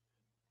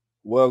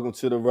Welcome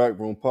to the Rec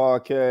Room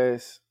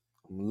Podcast.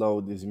 I'm gonna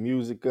load this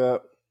music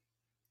up.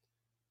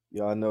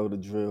 Y'all know the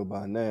drill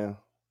by now.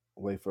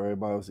 Wait for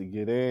everybody else to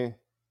get in.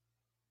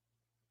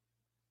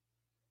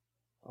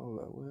 Hold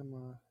up, where am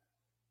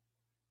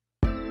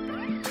I?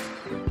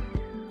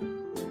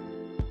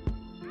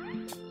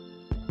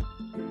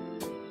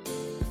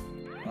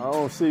 I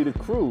don't see the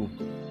crew.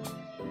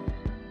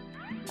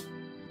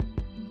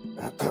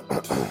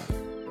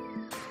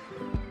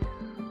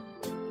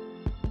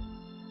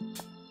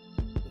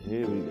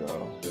 Here we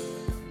go.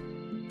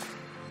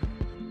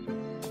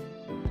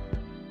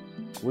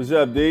 What's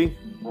up, D? Hey,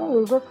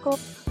 what's going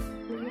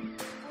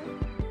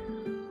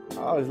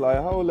I was like,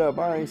 hold up,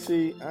 I ain't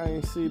see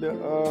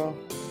the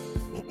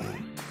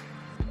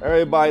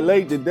everybody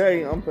late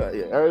today.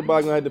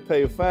 Everybody gonna have to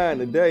pay a fine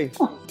today.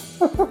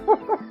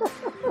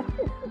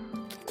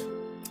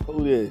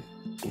 Who this?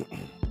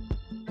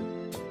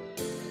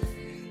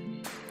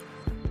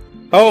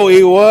 Oh,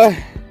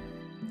 E1.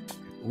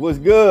 What's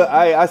good?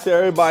 I said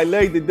everybody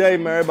late today,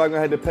 man. Everybody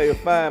gonna have to pay a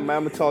fine, man.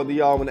 I'm gonna talk to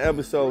y'all when the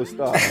episode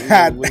starts. We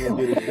gonna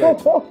get it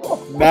straight.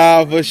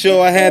 Nah, for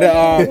sure. I had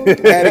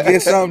to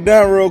get something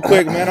done real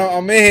quick, man.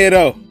 I'm in here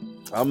though.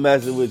 I'm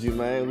messing with you,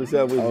 man. What's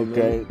up with you,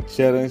 man?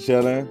 Okay,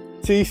 chilling.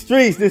 T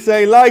Streets, this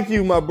ain't like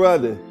you, my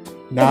brother.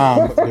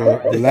 Nah,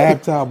 the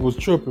laptop was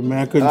tripping, man.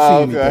 I couldn't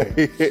see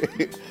anything.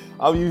 Okay.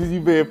 I'm used to you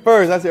being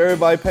first. I said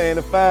everybody paying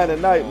the fine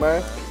tonight,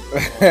 man.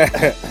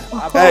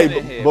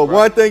 Hey, but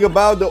one thing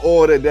about the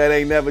order that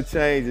ain't never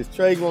changed is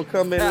Trey gonna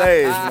come in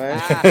last, man.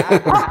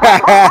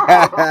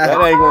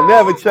 That ain't gonna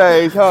never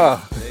change, huh?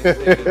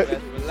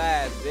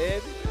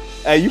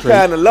 Hey, you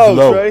kind of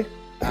low, Trey.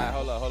 Alright,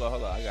 hold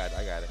on. I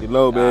got it. You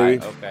low,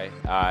 baby. Okay,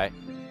 alright.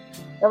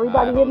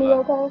 Everybody hear me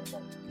okay?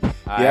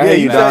 Yeah,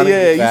 you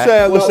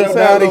sound What's up,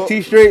 Donnie?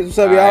 T Street. What's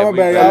up, y'all? My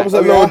bad, y'all. What's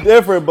up, a little y'all?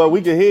 different, but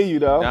we can hear you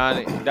though.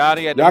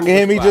 Donnie at the Y'all can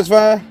hear me spot. just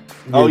fine?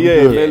 Oh yeah,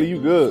 good. Millie, you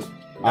good.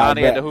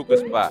 Donnie at the hookah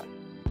spot.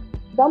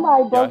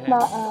 Somebody broke hear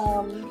my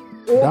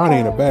Donnie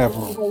in the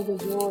bathroom.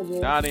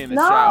 Donnie in the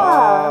Nah.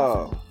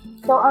 shower. Oh.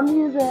 So I'm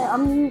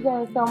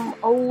using some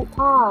old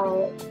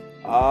pod.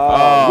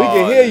 We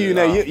can hear you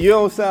now. no. You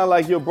don't sound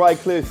like your bright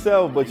clear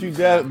self, but you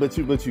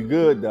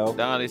good though.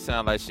 Donnie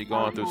sound like she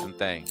going through some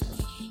things.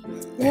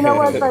 You know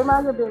what? Say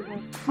mind your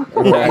business.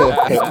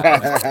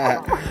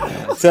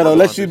 Settle,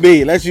 let you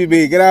be.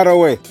 Get out of the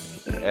way.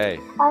 Hey,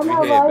 I we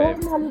know, here, right?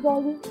 baby. Money,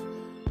 baby.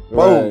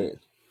 Boom.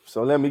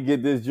 So let me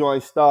get this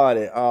joint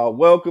started.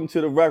 Welcome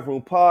to the Rec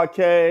Room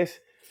Podcast.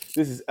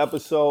 This is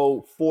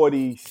episode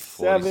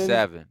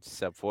 47.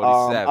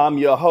 47. I'm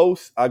your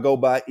host. I go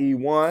by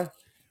E1.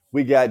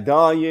 We got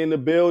Danya in the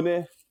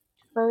building.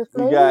 First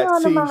We lady got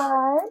on the T.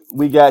 mind.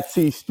 We got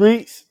T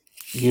Streets.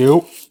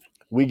 Yep.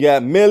 We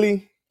got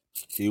Millie.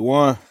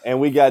 E1. And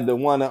we got the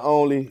one and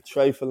only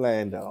Trey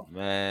Philando.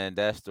 Man,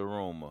 that's the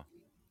rumor.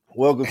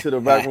 Welcome to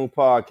the Rec Room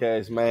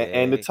Podcast, man. Yeah.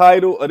 And the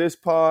title of this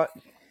pod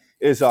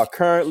is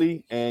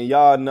currently, and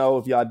y'all know,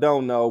 if y'all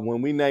don't know,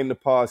 when we name the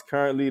pods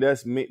currently,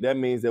 that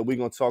means that we're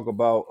gonna talk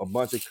about a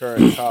bunch of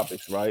current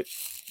topics, right?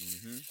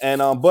 Mm-hmm.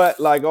 And but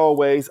like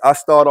always, I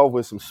start off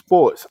with some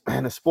sports.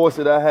 And the sports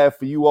that I have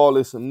for you all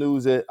is some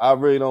news that I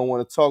really don't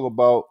want to talk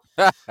about.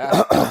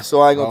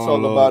 So I ain't gonna talk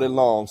about it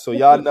long. So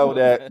y'all know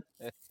that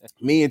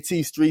me and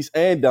T Streets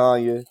and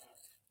Danya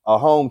are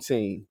home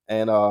team.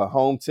 And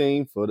home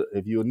team,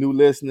 if you're a new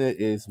listener,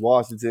 is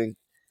Washington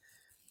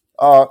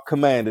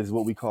Commanders,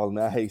 what we call them.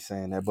 I hate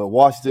saying that, but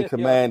Washington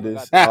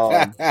Commanders.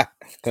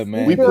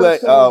 We play.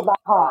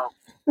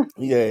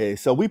 Yeah,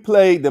 so we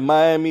played the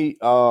Miami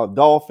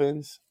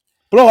Dolphins,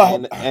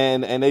 Blowout.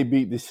 and they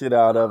beat the shit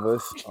out of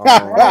us.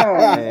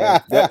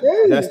 And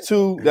that's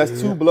two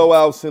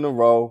blowouts in a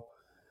row.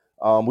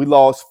 We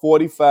lost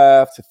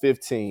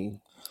 45-15.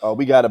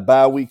 We got a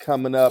bye week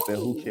coming up, and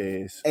who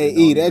cares? Hey,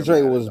 E, that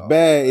Drake was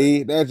bad,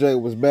 E. That Drake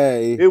was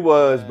bad, E. It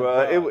was,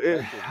 bro. That was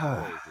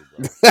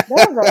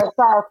an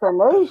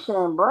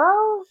assassination,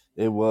 bro.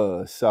 It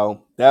was.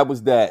 So that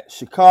was that.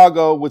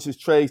 Chicago, which is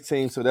Trey's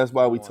team, so that's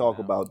why we talk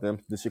about them.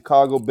 The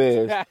Chicago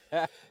Bears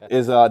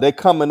is they're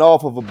coming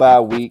off of a bye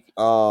week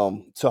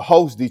to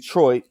host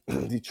Detroit.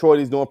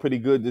 Detroit is doing pretty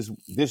good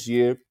this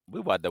year. We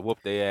about to whoop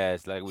their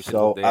ass like we should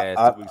So whoop their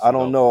ass 2 weeks ago. I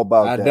don't know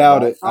about I that.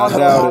 doubt it. I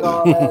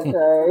doubt it.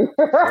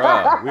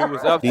 Bruh, we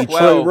was up 12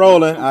 Detroit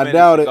rolling. I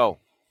doubt it. We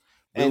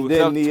And was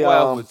then up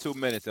 12 with 2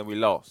 minutes and we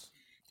lost.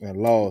 And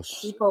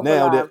lost.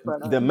 Now,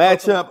 the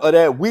matchup of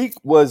that week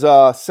was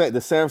the San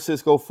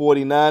Francisco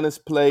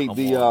 49ers played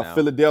the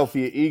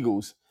Philadelphia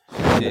Eagles.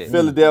 The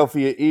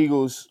Philadelphia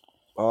Eagles,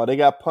 they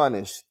got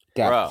punished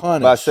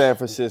by San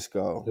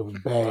Francisco. It was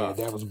bad.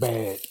 That was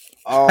bad.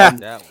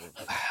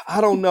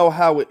 I don't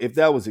know if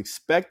that was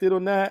expected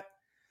or not.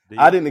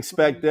 I didn't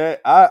expect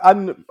that.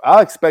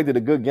 I expected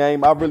a good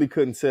game. I really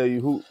couldn't tell you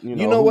who.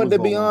 You know what? To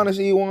be honest,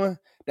 E1,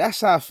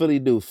 that's how Philly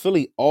do.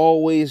 Philly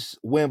always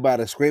win by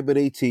the scrape of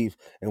their teeth,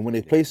 and when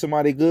they play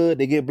somebody good,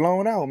 they get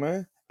blown out,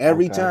 man.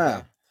 Every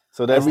time.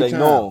 So that's their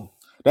norm.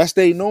 That's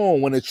their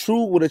norm. When a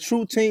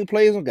true team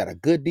plays them, got a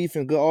good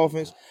defense, good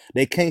offense,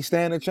 they can't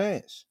stand a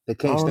chance. They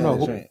can't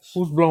stand a chance.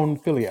 Who's blowing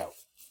Philly out?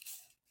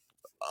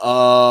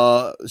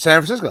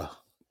 San Francisco.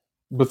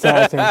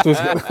 Besides San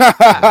Francisco.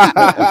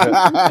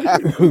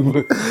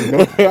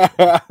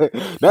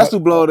 That's who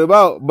blowed them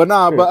out. But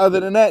but other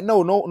than that, no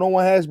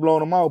one has blown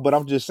them out. But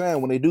I'm just saying,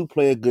 when they do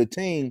play a good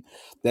team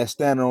that's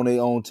standing on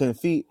their own 10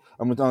 feet,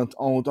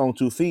 on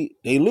 2 feet,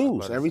 they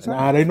lose every time.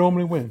 Nah, they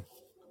normally win.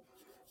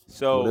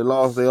 Well, they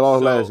lost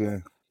last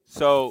game.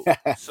 So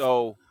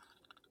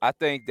I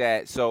think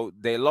that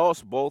they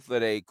lost both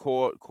of their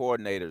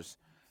coordinators.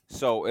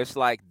 So it's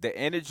like the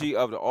energy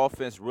of the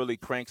offense really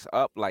cranks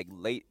up like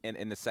late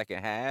in the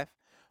second half.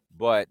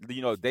 But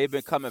they've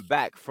been coming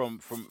back from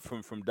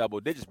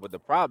double digits. But the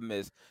problem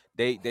is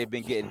they've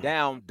been getting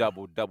down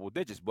double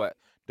digits. But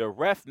the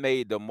ref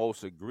made the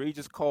most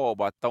egregious call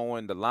by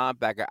throwing the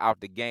linebacker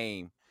out the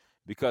game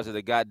because of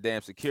the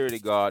goddamn security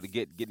guard to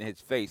get in his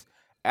face.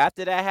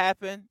 After that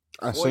happened,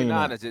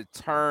 49ers just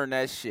turned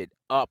that shit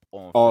up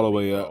on all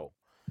Philly, the way bro. up.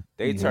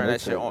 They turn that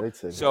shit on.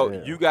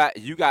 So you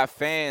got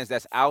fans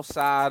that's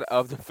outside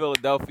of the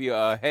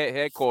Philadelphia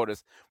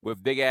headquarters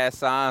with big ass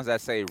signs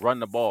that say "Run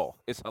the ball."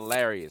 It's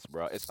hilarious,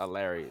 bro. It's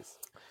hilarious.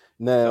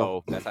 Now,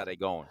 so that's how they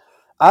going.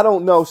 I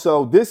don't know.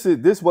 So this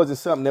wasn't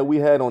something that we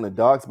had on the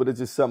docs, but it's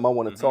just something I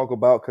want to talk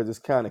about because it's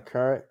kind of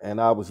current. And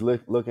I was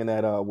looking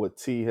at what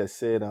T has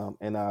said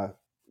in our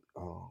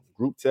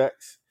group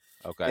text.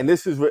 Okay. And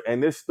this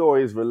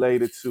story is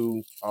related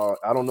to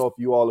I don't know if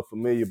you all are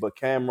familiar, but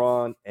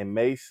Cameron and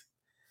Mace.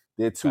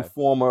 They're two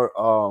former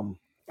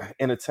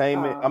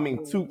entertainment. I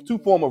mean, two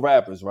former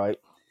rappers, right?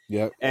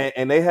 Yep.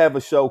 And they have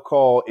a show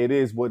called "It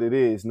Is What It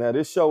Is." Now,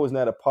 this show is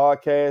not a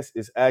podcast;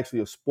 it's actually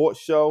a sports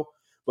show.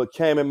 But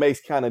Cam and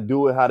Mace kind of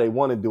do it how they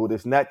want to do it.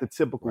 It's not the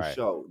typical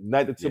show,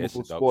 not the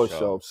typical sports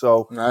show.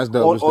 So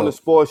on the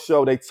sports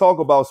show, they talk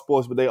about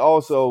sports, but they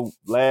also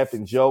laugh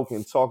and joke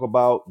and talk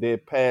about their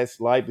past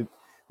life.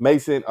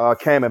 Mason,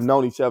 Cam have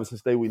known each other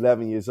since they were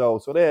 11 years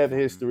old, so they have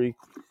history.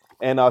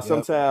 And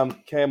sometimes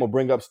Cam will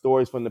bring up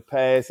stories from the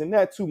past, and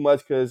not too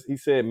much because he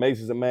said Mace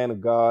is a man of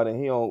God, and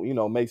he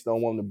don't, Mace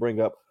don't want him to bring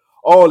up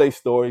all their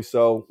stories.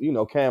 So,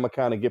 Cam will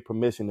kind of get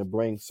permission to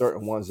bring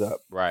certain ones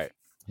up. Right.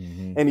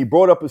 Mm-hmm. And he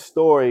brought up a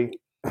story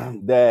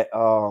that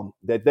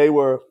they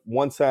were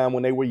one time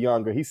when they were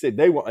younger. He said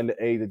they were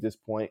underage at this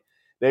point.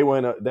 They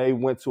went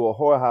to a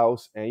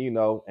whorehouse, and they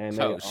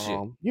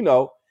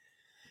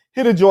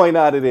hit a joint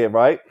out of there,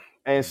 right?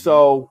 And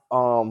so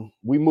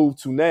we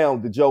moved to now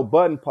the Joe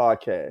Budden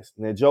podcast.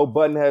 Now Joe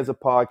Budden has a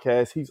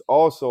podcast. He's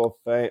also a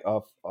fan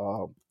of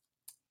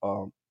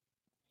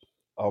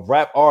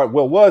rap art.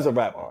 Well, was a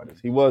rap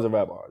artist. He was a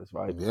rap artist,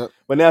 right? Yep.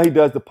 But now he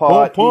does the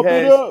pod.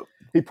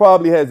 He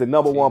probably has the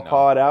number one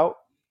pod out.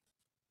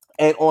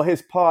 And on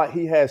his pod,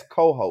 he has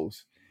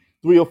co-hosts,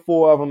 3 or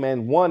 4 of them,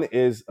 and one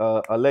is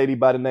a lady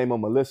by the name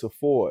of Melissa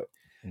Ford.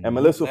 And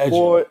Melissa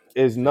Ford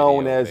is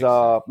known as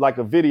like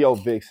a video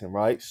vixen,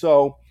 right?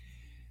 So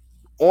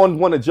on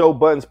one of Joe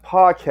Budden's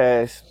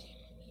podcasts,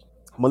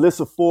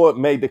 Melissa Ford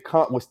made the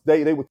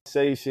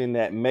conversation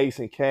that Mace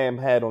and Cam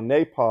had on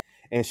their pod,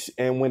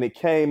 and when it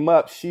came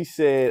up, she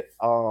said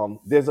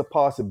there's a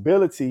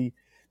possibility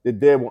that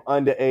there were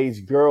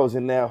underage girls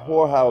in that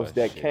whorehouse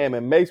that Cam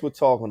and Mace were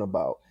talking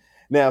about.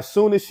 Now, as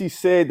soon as she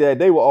said that,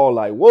 they were all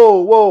like,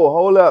 "Whoa,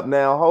 hold up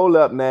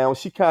now."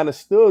 She kind of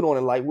stood on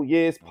it like, "Well,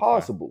 yeah, it's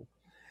possible."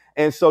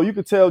 And so you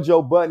could tell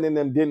Joe Budden and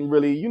them didn't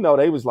really,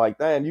 they was like,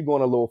 "Damn, you're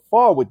going a little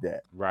far with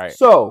that." Right.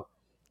 So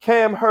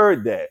Cam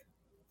heard that.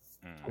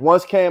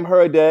 Once Cam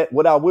heard that,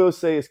 what I will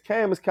say is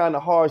Cam is kind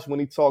of harsh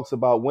when he talks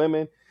about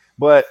women,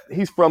 but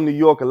he's from New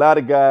York. A lot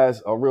of guys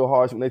are real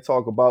harsh when they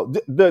talk about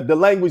the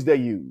language they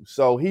use.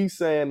 So he's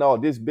saying, "Oh,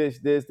 this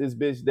bitch this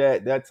bitch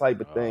that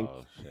type of thing."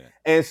 Shit.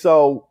 And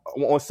so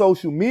on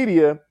social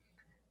media,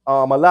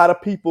 a lot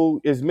of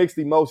people is mixed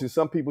emotions.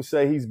 Some people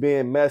say he's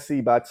being messy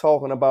by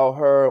talking about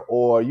her,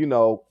 or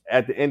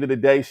at the end of the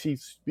day, she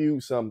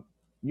spewed some,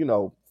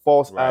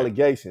 false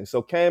allegations.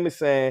 So Cam is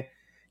saying,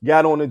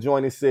 got on the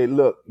joint and said,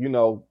 "Look,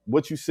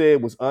 what you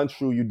said was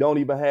untrue. You don't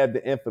even have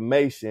the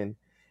information,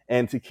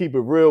 and to keep it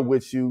real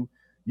with you,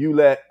 you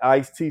let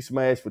Ice-T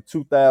smash for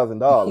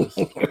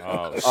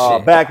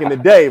 $2,000 back in the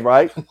day,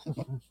 right?"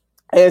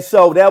 And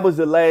so that was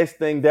the last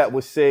thing that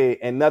was said,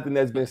 and nothing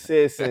has been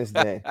said since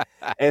then.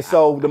 And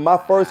so my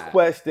first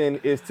question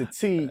is to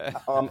T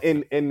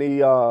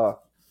in our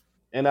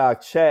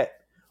chat.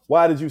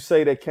 Why did you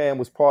say that Cam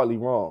was partly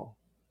wrong?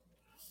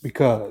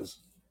 Because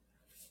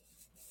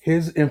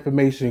his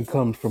information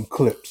comes from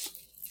clips.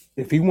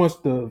 If he wants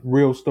the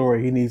real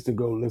story, he needs to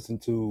go listen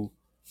to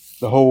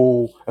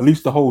at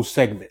least the whole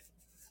segment.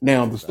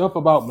 Now, the stuff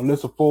about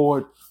Melissa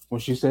Ford,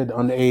 when she said the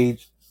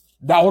underage,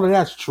 all of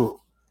that's true.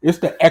 It's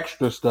the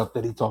extra stuff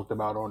that he talked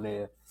about on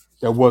there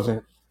that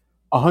wasn't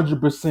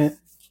 100%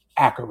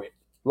 accurate.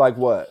 Like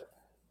what?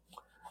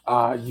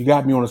 You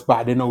got me on the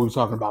spot. I didn't know we were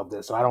talking about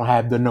this, so I don't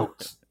have the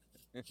notes.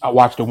 I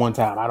watched it one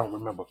time. I don't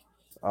remember.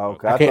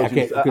 Okay, I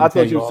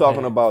thought you were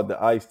talking about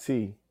the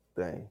Ice-T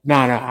thing. No,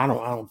 I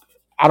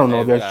don't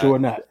know if that's true or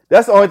not.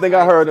 That's the only thing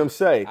I heard him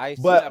say.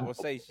 Ice-T but never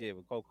say shit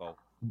with Coco.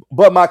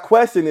 But my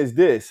question is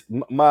this: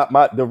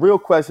 the real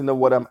question of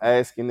what I'm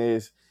asking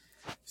is,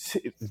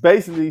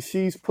 basically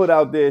she's put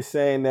out there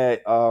saying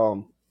that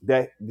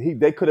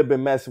they could have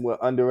been messing with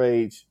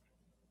underage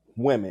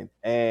women,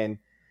 and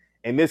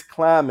in this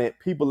climate,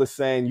 people are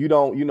saying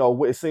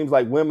it seems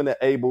like women are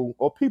able,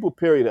 or people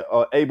period,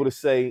 are able to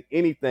say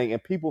anything,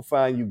 and people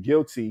find you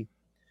guilty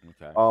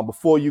Okay.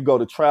 before you go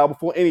to trial,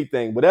 before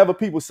anything. Whatever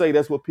people say,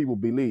 that's what people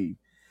believe.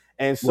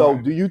 And so,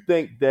 Right. do you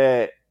think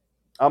that,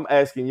 I'm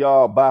asking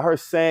y'all, by her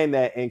saying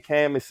that and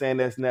Cam is saying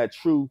that's not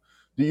true,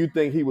 do you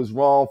think he was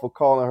wrong for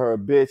calling her a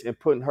bitch and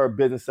putting her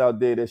business out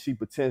there that she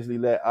potentially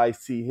let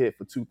Ice-T hit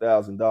for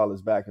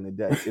 $2,000 back in the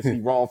day? Is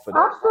he wrong for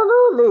that?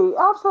 Absolutely,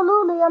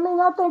 absolutely. I mean,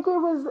 I think it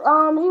was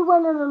he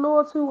went in a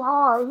little too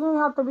hard. You didn't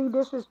have to be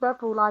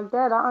disrespectful like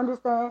that. I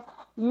understand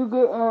you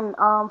getting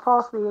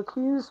falsely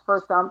accused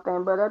for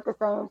something, but at the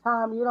same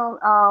time, you don't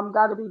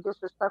got to be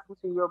disrespectful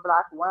to your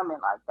black women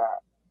like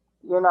that.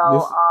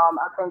 This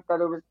I think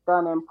that it was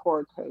done in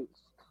poor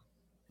taste.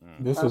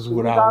 this And is she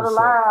what was I out would of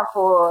say. line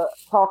for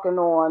talking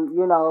on,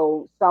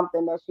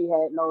 something that she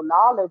had no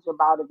knowledge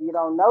about. If you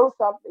don't know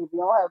something, if you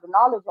don't have the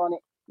knowledge on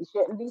it, you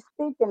shouldn't be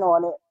speaking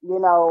on it,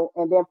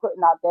 and then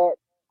putting out that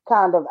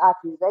kind of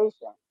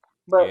accusation.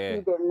 But he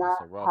Yeah, did that's not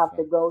a rough have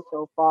to one. go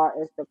so far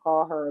as to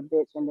call her a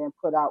bitch and then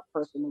put out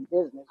personal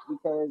business,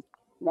 because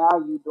now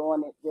you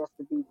doing it just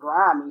to be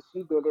grimy.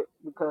 She did it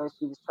because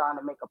she was trying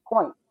to make a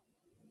point.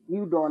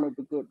 You doing it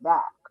to get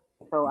back.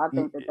 So I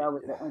think that that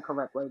was the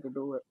incorrect way to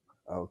do it.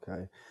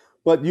 Okay.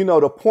 But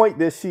the point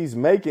that she's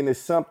making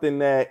is something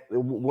that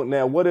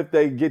now, what if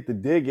they get to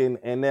digging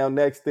and now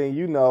next thing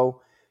you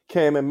know,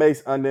 Cam and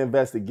Mace under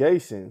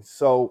investigation.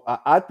 So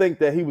I think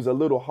that he was a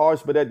little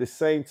harsh, but at the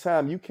same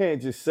time, you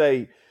can't just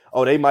say,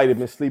 oh, they might have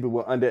been sleeping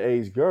with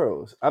underage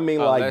girls. I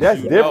mean, like, Unless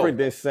that's you Yeah. different know.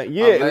 than saying,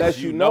 yeah, Unless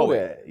unless you you know know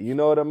it. that. You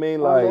know what I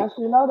mean? Like, Unless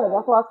you know that.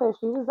 That's why I said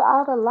she was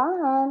out of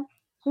line.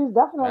 She's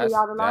definitely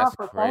out of line That's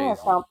for saying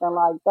crazy. something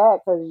like that,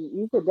 because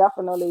you could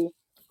definitely,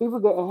 people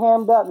getting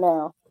hemmed up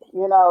now,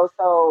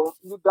 so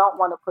you don't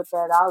want to put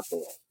that out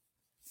there.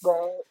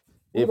 But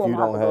he if didn't you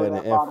have don't to go have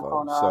that the far to info.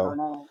 call her out her So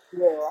name.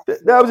 Yeah,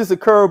 that was yeah. just a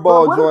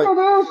But curveball what joint. if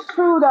it is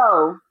true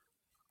though,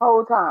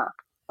 whole time?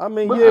 I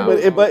mean, What yeah, you I don't but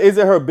do? know. is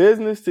it her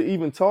business to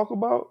even talk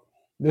about?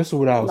 This is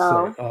what I would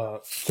say.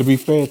 No. To be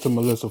fair to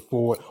Melissa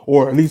Ford,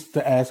 or at least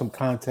to add some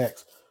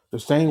context, the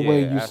same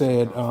way Yeah, you add some said,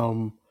 context.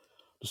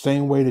 the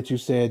same way that you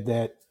said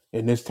that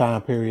in this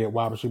time period,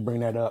 why would she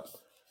bring that up?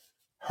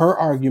 Her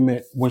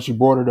argument when she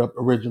brought it up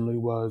originally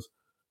was,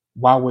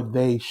 why would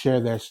they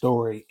share that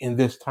story in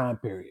this time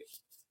period?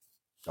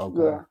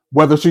 Okay. Yeah,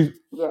 Whether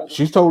yeah.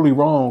 she's totally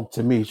wrong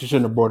to me. She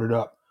shouldn't have brought it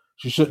up.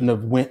 She shouldn't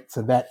have went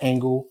to that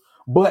angle.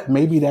 But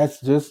maybe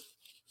that's just,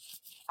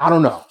 I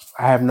don't know.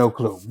 I have no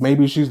clue.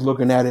 Maybe she's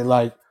looking at it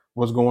like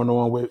what's going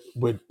on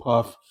with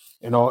Puff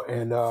and all,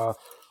 and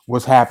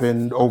what's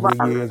happened over the Right,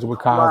 years with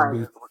right.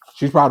 Cosby.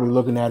 She's probably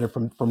looking at it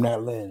from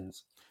that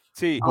lens.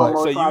 T. But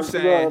So Almost you like,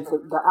 yeah, saying?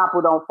 the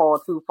apple don't fall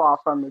too far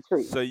from the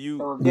tree. So you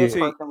So if this yeah, T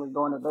person was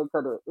doing it, they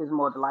could have. It's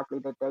more than likely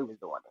that they was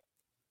doing it.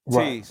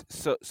 right, T.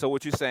 So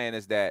what you're saying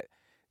is that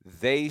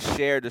they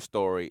shared the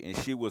story and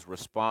she was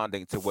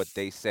responding to what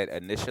they said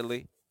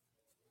initially.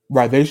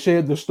 right. They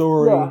shared the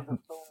Yeah, story.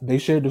 They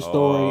shared the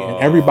story, and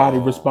everybody Oh,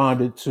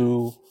 responded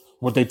to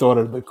what they thought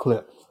of the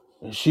clip.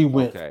 And she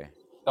went okay.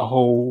 a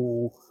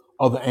whole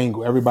other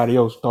angle. Everybody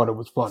else thought it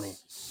was funny.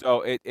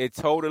 So it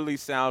totally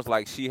sounds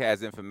like she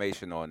has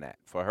information on that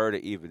for her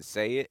to even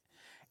say it.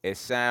 It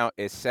sounds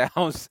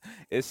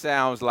it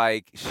sounds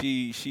like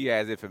she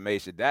has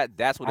information.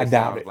 That's what I it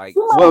doubt sounds it. like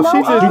she to might Well,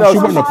 she know me. just of no, She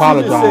wouldn't she somebody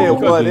just apologize said who. if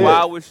Because what she did.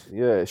 why if. was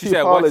Yeah, she she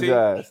said what, T?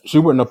 apologized. She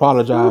wouldn't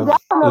He apologize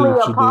definitely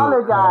if she did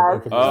have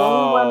apologized, information. and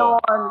he Oh, went on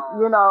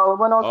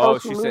oh,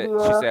 social she media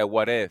said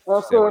what if?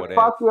 and She said said, what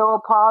if? "Fuck your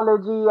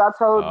apology. I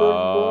told this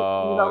bitch,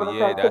 you know Oh, what I'm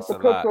yeah, saying? Took that's the a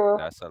lot. picture,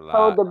 That's a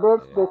told lot. the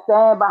bitch Yeah. to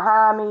stand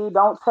behind me,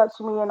 don't touch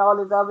me, and all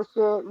this other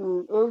shit."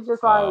 And it's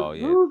just like, Oh,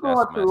 yeah, you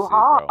that's going too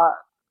messy, bro. hard.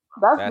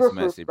 That's That's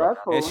messy, bro.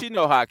 And disrespectful. she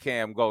know how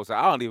Cam goes. So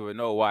I don't even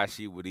know why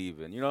she would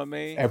even. You know what I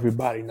mean?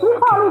 Everybody She know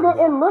how probably Cam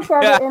go. didn't look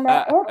at it in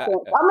that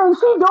instant. I mean,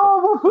 she doing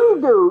what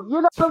we do.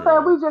 You know what I'm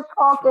saying? True. We just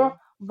talking, True.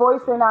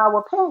 voicing True. our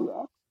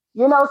opinion.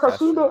 So That's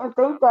she true. didn't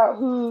think that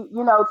he,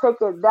 take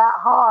it that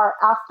hard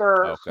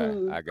after Okay,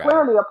 she I got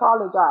it. clearly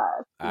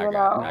apologized. I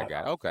got it. I Right.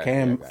 got it. Okay.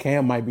 Yeah, I Cam got it.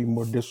 Cam might be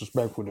more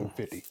disrespectful than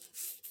 50.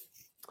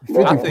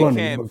 I 50 Yeah. think funny,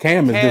 Cam but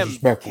Cam is Cam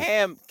disrespectful.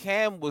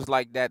 Cam was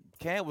like that.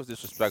 Cam was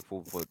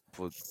disrespectful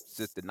for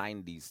since the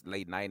 '90s,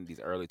 late '90s,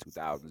 early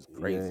 2000s.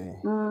 Crazy.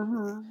 Yeah.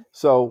 Mhm.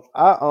 So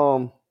I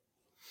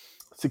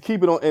to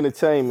keep it on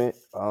entertainment,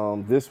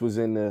 this was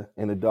in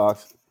the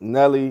docs.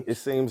 Nelly, it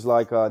seems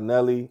like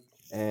Nelly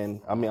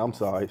and I mean I'm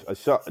sorry,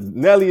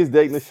 Nelly is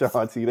dating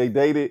Ashanti. They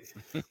dated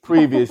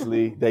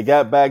previously. They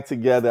got back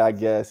together, I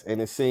guess,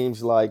 and it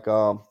seems like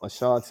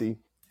Ashanti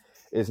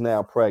is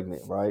now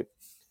pregnant, right?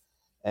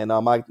 And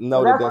I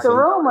know Well, that that's the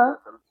rumor.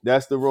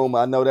 that's the rumor.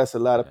 I know that's a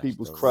lot of That's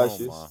people's the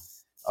crushes. rumor.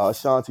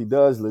 Ashanti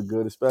does look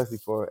good, especially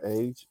for her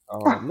age.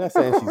 Not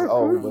saying she's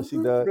old, but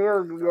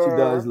Still, she yeah.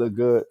 does look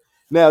good.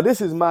 Now,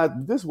 this is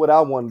what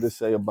I wanted to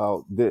say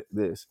about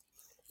this.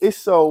 it's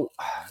so.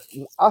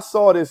 I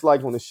saw this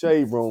like on the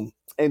Shade Room,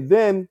 and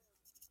then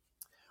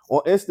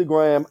on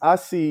Instagram, I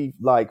see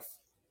like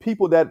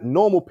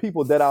normal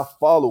people that I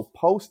follow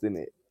posting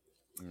it.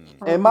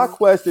 And my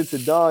question to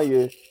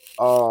Danya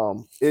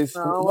is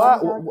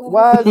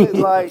why is it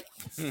like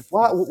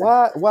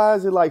why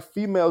is it like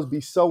females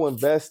be so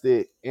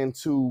invested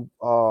into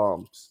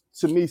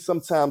to me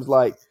sometimes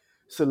like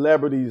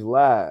celebrities'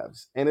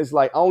 lives? And it's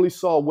like I only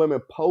saw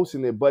women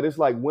posting it, but it's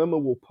like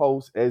women will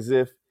post as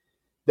if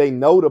they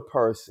know the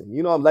person.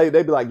 You know, I'm like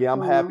they be like, yeah,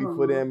 I'm happy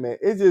for them, man.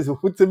 It's just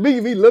to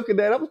me looking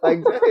at it, I'm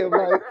like, damn,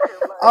 like,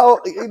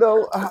 oh, you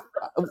know,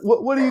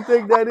 what do you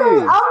think that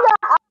is?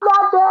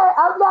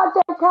 I'm not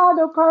that kind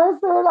of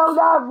person. I'm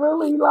not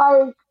really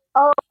like,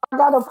 oh, I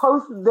gotta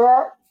post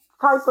that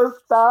type of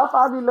stuff.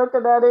 I'll be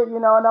looking at it,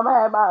 and I'm gonna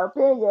have my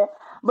opinion.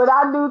 But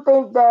I do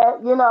think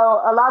that,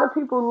 a lot of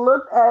people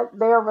look at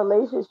their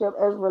relationship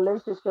as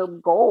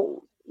relationship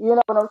goals. You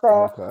know what I'm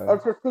saying? Okay,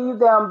 And to see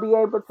them be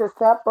able to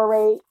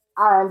separate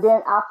and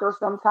then after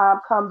some time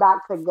come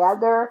back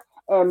together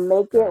and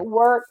make it Okay.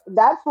 work,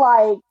 that's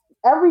like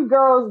every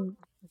girl's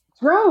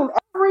dream.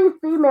 Every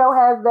female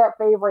has that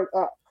favorite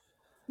ex.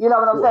 You know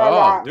what I'm saying? Oh,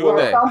 That do at well,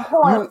 they? some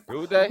you point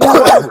Do they? you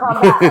want to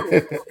come back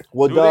to.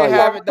 well, Do they Danya,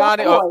 have At it, some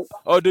Donnie? point.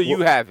 Or do well,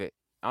 you have it?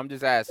 I'm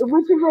just asking.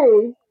 What you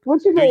mean?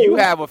 What you Do you mean?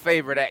 have a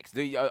favorite ex?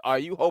 Are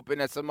you hoping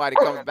that somebody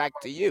comes back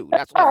to you?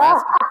 That's what I'm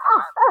asking.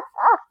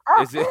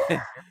 Is it?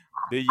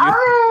 Do you?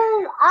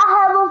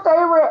 I have a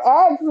favorite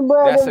ex,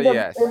 but That's if a the if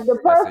yes. the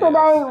That's a person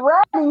yes. ain't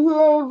ready, he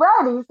ain't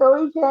ready,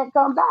 so he can't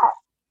come back.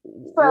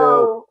 well,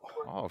 So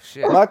Oh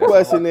shit, my that's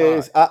a whole question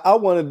pod. is, I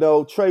want to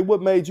know, Trey,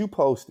 what made you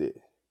post it?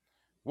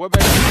 What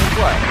made me post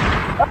what?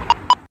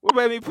 What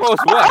made me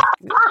post what?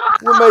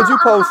 What made you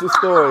post the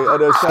story of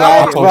the I I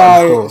Ashanti ain't, and posted the Money?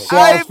 story.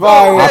 I Shots ain't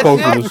post I fired. that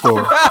posted shit. the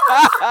story.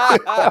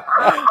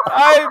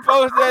 I ain't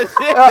post that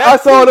shit. I That's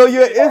saw you. it on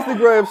your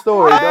Instagram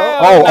story, dog. Hell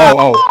Oh, no. oh,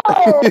 oh.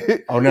 hey,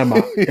 Oh, never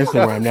mind.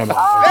 Instagram, never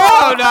mind. Instagram.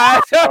 Hell no.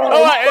 I don't know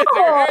oh, what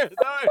Instagram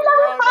story.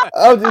 Hell no.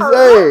 I'm just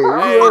saying,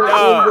 you Hey know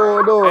what's dog.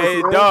 going on,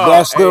 Hey Slim. dog.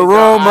 That's the Hey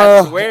dog. I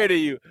rumor. swear to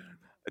you.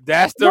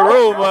 That's the let-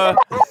 rumor.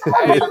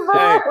 Hey,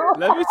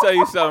 let me tell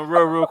you something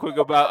real quick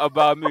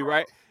about me,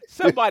 right?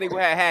 Somebody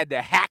would have had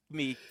to hack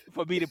me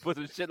for me to put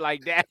some shit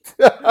like that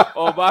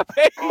on my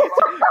page.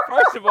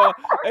 First of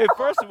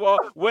all,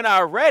 when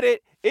I read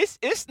it,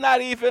 it's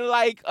not even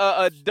like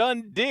a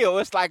done deal.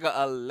 It's like a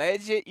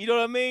alleged, you know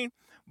what I mean?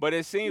 But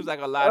it seems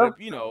like a lot of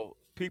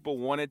people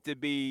want it to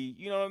be,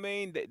 you know what I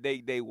mean?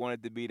 They want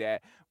it to be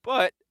that.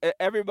 But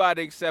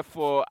everybody except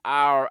for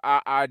our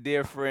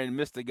dear friend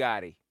Mr.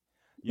 Gotti.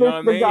 You know what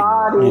I Mr. mean?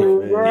 Yeah,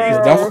 Gotti,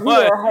 He's yeah. the yeah, That's he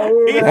one. a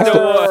He's that's the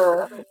the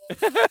hater.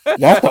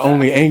 that's the one.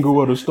 only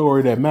angle of the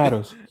story that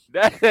matters.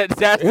 That's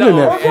the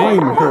Internet only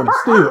flaming angle. him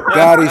still.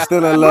 Gotti's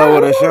still in But love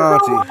with he's the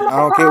Ashanti. one I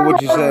that don't care kind what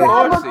of you Of say.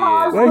 course he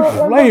is, They sabotaged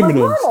it in the flaming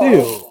him beginning.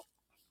 still.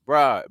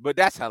 bruh. But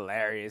that's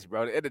hilarious,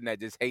 bro. The internet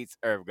just hates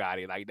Irv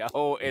Gotti, like the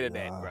whole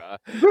internet, Nah, bruh.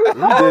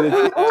 he did it.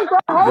 Because he's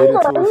a He did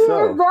it hater. to He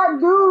is himself. that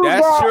dude That's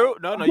that true.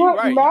 No, you get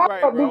right. You mad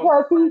right, bro.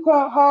 because he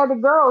can't have the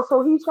girl,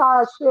 so he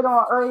tries shit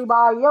on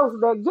everybody else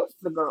that gets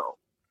the girl.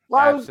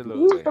 Like he's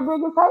Absolutely. the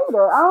biggest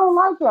hater. I don't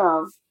like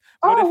him.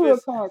 But And if he a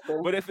it's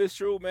cancer. but if it's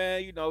true,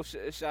 man,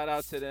 shout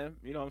out to them.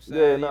 You know what I'm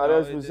Yeah, saying? nah,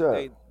 that's what's up.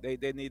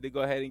 They need to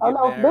go ahead and I get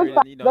know big married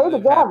facts and they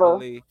live together.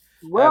 happily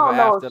We ever don't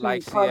know if after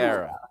like she's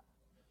pregnant. Sierra.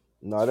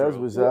 Nah, that's True.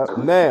 what's up.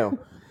 Now,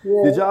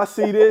 did Yeah. y'all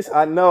see this?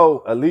 I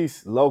know at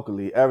least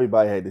locally,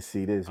 everybody had to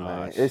see this, Oh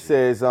man. It shit,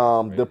 says that's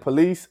the crazy.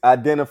 police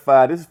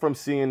identified, this is from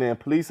CNN,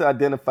 police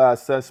identified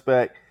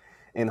suspect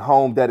in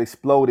home that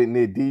exploded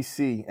near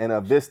DC and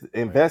are Crazy.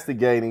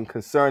 investigating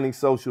concerning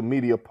social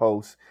media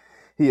posts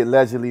he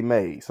allegedly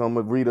made. So I'm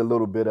gonna read a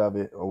little bit of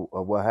it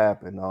of what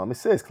happened. It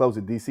says close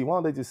to DC. Why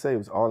don't they just say it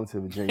was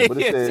Arlington, Virginia? But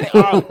it Yeah, says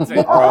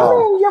say Arlington, bro.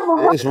 um Yeah,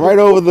 but it, It's right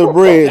over the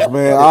bridge,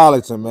 man.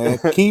 Arlington, man.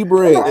 Key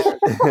Bridge.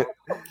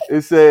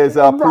 it says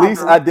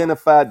police exactly.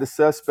 identified the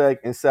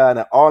suspect inside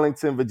an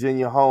Arlington,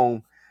 Virginia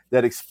home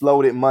that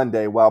exploded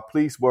Monday while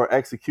police were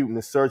executing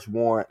a search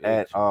warrant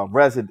Big joint.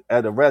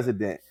 at a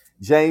resident,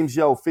 James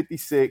Yo,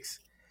 56,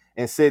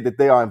 and said that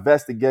they are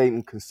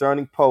investigating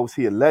concerning posts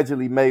he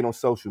allegedly made on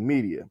social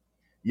media.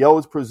 Yo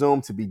is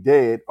presumed to be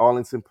dead,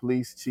 Arlington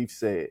police chief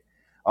said.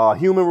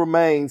 Human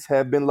remains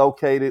have been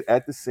located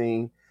at the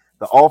scene.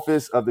 The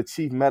office of the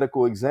chief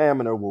medical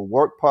examiner will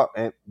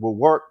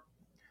work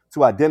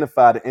to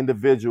identify the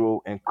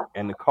individual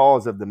and the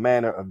cause of the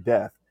manner of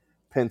death.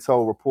 Penn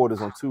told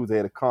reporters on Tuesday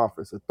at a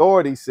conference.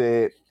 Authorities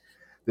said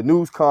the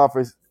news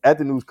conference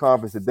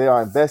that they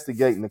are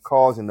investigating the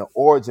cause and the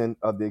origin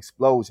of the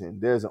explosion.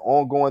 There's an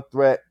ongoing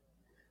threat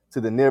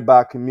to the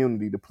nearby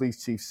community, the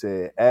police chief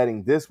said,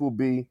 adding this will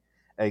be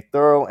a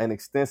thorough and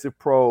extensive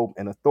probe,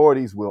 and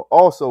authorities will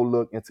also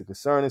look into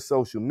concerning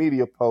social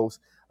media posts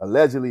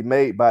allegedly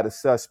made by the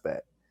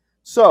suspect.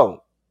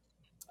 So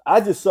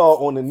I just saw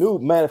on the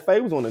news, matter of fact,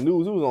 it was on the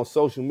news, it was on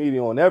social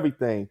media, on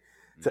everything,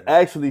 to Hmm.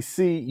 actually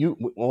see you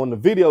on the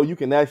video, you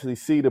can actually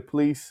see the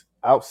police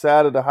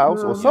outside of the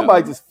house, or Yep.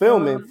 somebody Mhm. just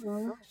filming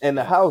Mhm. and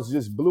the Yep. house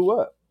just blew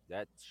up.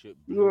 That shit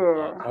blew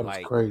up Yeah. That was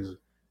like crazy.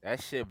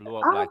 that shit blew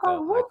up I was like,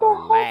 like what a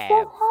the heck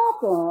lab. just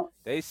happened?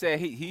 They said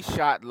he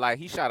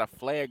shot a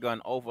flare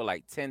gun over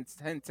like 10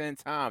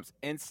 times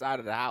inside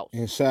of the house.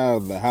 Inside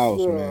of the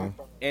house, Yeah. man.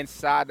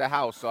 Inside the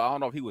house. So I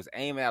don't know if he was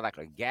aiming at like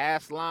a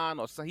gas line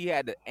or so he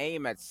had to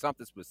aim at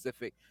something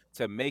specific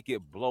to make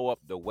it blow up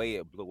the way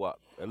it blew up.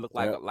 It looked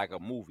like Yep. like a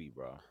movie,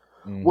 bro.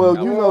 Well,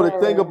 That you was know, the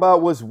thing Yeah.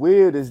 about what's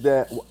weird is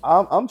that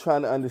I'm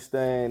trying to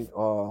understand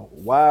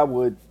why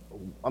would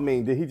I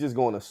mean, did he just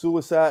go on a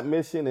suicide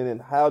mission, and then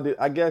how did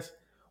I guess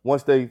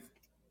once they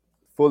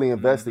fully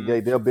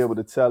investigate, they'll be able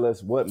to tell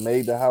us what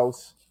made the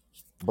house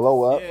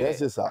blow up. Yeah, That's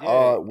just an yeah,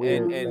 odd,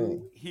 and weird and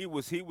thing. Mm, he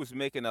was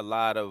making a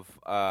lot of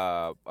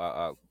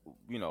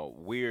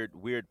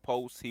weird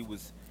posts. He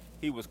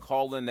was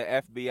calling the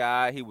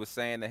FBI. He was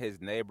saying that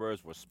his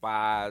neighbors were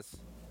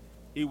spies.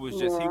 He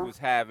yeah. was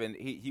having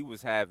he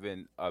was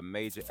having a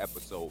major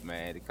episode,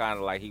 man. It kind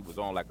of like he was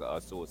on like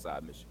a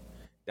suicide mission.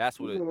 That's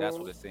Yeah.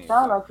 what it seems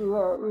Sound like. like he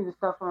was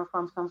suffering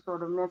from some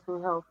sort of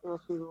mental health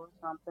issue or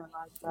something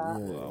like that.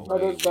 Yeah. Well,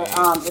 But we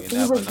if he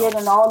never was know.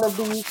 getting all of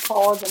these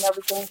calls and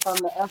everything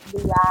from the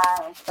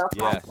FBI and stuff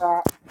like Yes,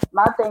 that,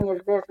 my thing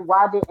is this: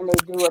 why didn't they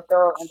do a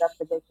thorough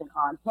investigation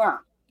on him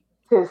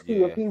to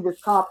see if yeah. he was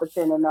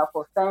competent enough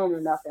or sane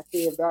enough, and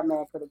see if that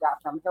man could have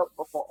got some help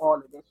before all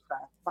of this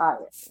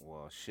transpired?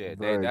 Well, shit.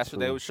 Very That's what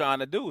they true. was trying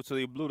to do. So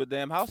he blew the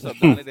damn house up,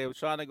 Donnie. They was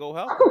trying to go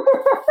help him.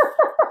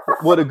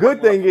 Well, the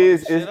good thing Fucking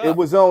is shit it up.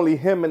 was only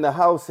him in the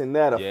house and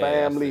not a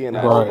Yeah, that's family it. and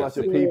a That's whole Right. bunch that's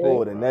of a good people Yeah.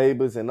 or thing, the bro.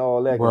 neighbors and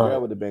all that, because that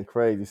Right. would have been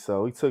crazy.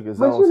 So he took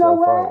his But own you know self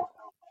what? out.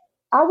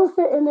 I was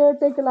sitting there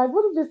thinking, like,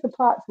 what if just the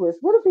plot twist?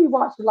 What if he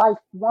watched Life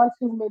one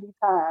too many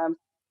times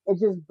and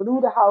just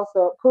blew the house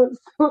up,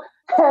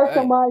 had Hey,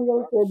 somebody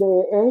else in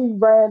there, and he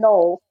ran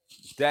off?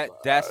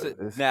 that's a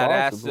It's now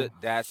possible.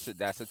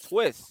 that's a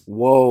twist.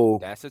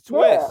 Whoa. That's a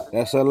Yeah. twist.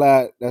 That's a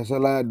lot. That's a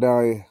lot,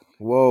 Donnie.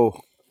 Whoa.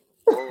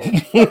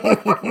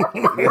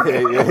 Yeah,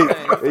 yeah.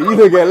 Man, You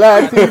look at man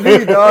live tried to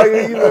TV, dog.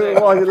 You this look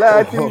nigga watching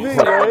live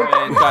TV, Whoa. this man.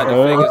 man tried to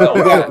figure Uh,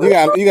 You something got out. you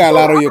got you got a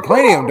lot on your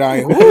cranium,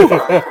 Donnie.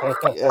 Woo.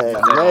 Yeah,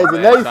 Nigga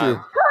man trying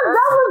imagination. Cause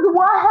that was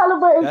one hell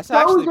of an that's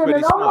actually explosion,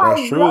 pretty and I'm smart.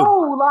 That's like, true.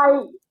 yo,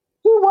 like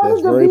he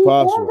That's wanted to be very in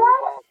possible.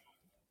 that.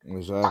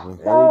 Exactly.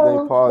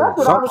 Anything So that's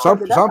what I possible. was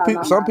thinking. That's how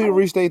my Some mind people went.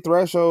 reach their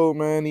threshold,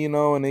 man,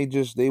 and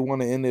they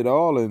want to end it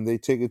all and they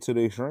take it to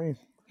the extreme.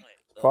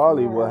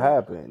 Probably what Yeah.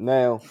 happened.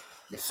 Now,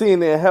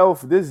 CNN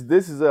Health.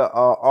 This is a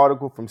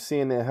article from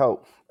CNN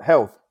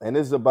Health, and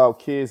this is about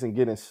kids and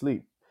getting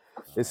sleep.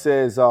 It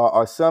says,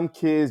 are some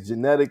kids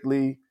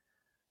genetically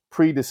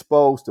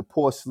predisposed to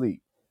poor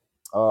sleep?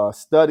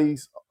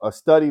 A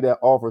study that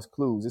offers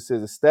clues. It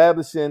says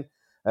establishing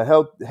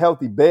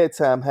healthy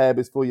bedtime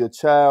habits for your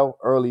child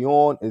early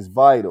on is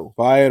vital.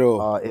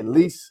 Vital.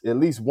 At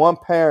least one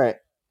parent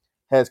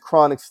has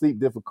chronic sleep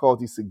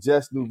difficulty,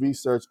 suggests new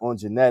research on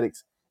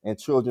genetics and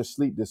children's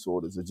sleep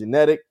disorders. A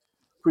genetic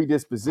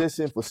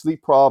predisposition for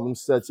sleep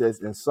problems such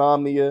as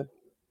insomnia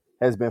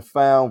has been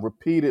found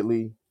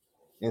repeatedly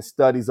in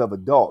studies of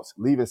adults,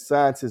 leaving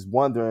scientists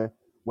wondering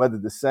whether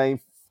the same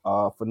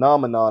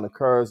phenomenon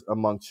occurs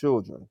among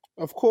children.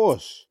 Of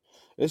course.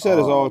 It's at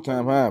its Uh, all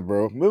time high,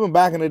 bro. Remember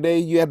back in the day,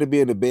 you had to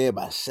be in the bed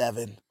by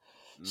 7,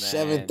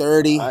 Man,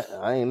 7:30.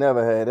 I ain't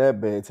never had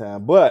that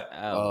bedtime, but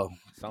oh,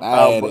 Oh, I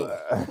sometimes had you it. do.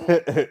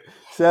 I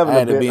seven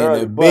a had to bit be in early.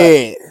 the But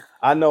bed.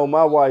 I know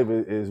my wife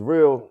is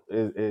real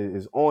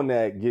is on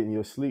that getting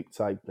your sleep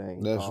type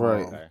thing. That's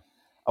right. Okay.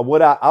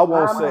 What I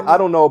won't say, I Um.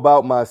 don't know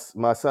about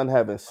my son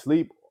having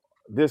sleep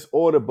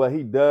disorder, but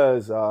he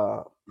does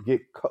he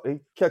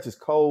catches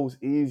colds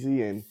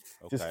easy and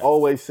just Okay.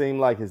 always seem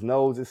like his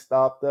nose is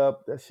stopped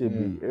up. That should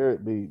Mm,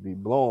 be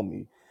blowing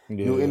me.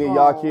 Do yeah. any of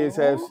y'all kids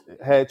have Oh.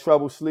 had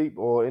trouble sleep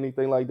or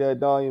anything like that,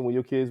 Danya, when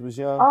your kids was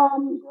young?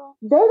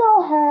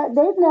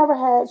 They've never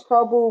had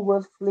trouble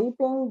with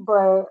sleeping,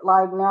 but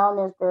like now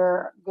that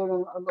they're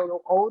getting a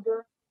little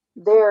older,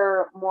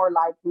 they're more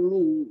like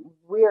me.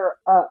 We're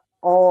up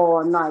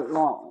all night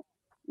long.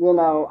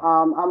 Yeah.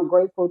 I'm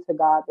grateful to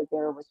God that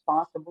they're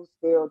responsible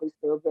still. They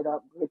still get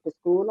to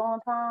school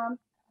on time,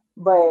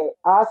 but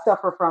I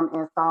suffer from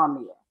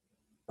insomnia.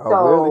 Oh,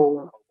 really?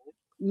 So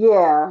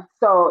yeah,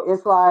 so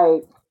it's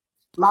like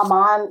my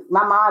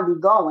mind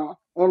be going,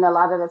 and a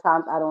lot of the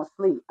times I don't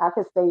sleep. I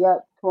could stay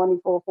up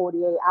 24,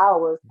 48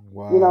 hours,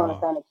 you know what I'm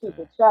Wow. saying, to keep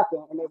Uh, it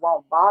chucking, and it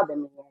won't bother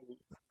me any.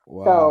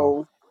 Wow.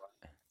 So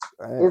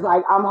it's Damn.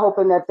 like I'm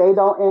hoping that they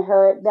don't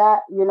inherit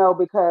that,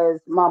 because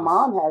my it's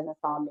mom has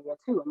insomnia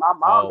too, and my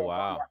mom oh been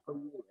doing wow. that for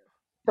years.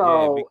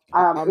 Yeah. So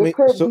I it mean,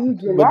 could so be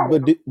but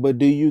genetic.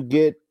 do you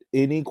get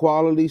any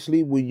quality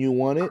sleep when you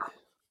want it?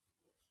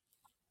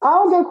 I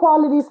don't get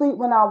quality sleep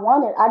when I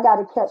want it. I got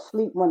to catch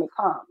sleep when it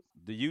comes.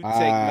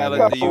 I Do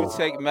got you you.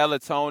 take So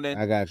melatonin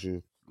I got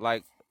you.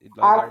 like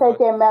like I've everybody?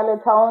 taken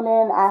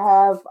melatonin. I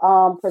have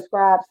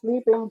prescribed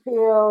sleeping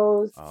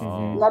pills.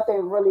 Hmm. Oh.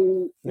 Nothing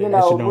really, and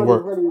that shit don't really,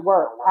 work. really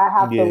worked. I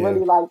have to Yeah.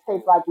 really like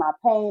take like my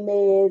pain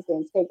meds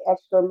and take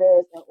extra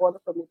meds in order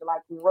for me to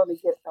like really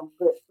get some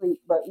good sleep.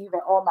 But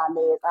even on my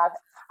meds,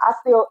 I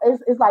still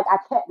it's like I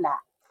can't nap.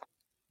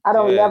 I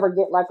don't Yeah. never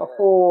get like a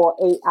full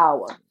 8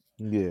 hour.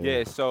 Yeah.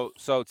 Yeah, so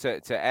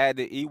to add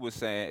to E was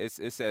saying, it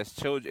says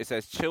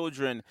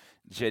children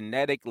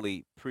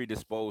genetically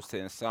predisposed to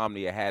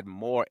insomnia had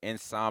more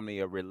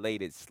insomnia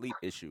related sleep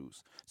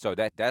issues. So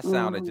that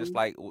sounded just Hmm.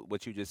 like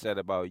what you just said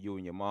about you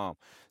and your mom,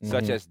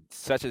 such Hmm.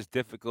 as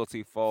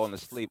difficulty falling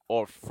asleep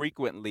or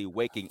frequently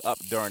waking up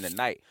during the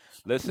night.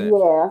 Listen,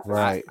 Yeah.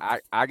 Right.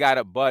 I got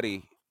a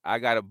buddy. I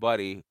got a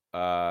buddy.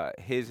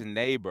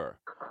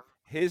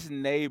 His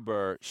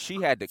neighbor,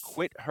 she had to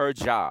quit her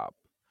job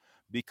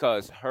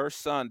because her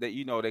son, that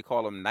they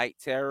call them night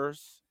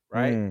terrors,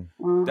 right? Mm.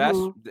 Mhm.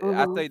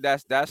 I Mhm. think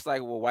that's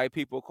like what white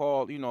people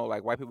call,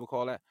 like white people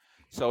call that.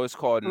 So it's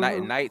called night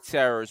Mhm. night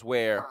terrors,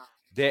 where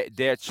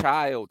their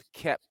child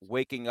kept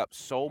waking up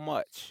so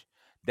much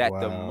that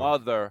the Wow.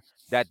 mother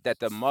that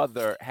the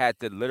mother had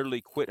to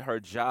literally quit her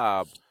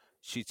job.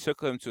 She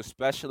took him to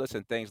specialists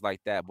and things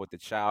like that, but the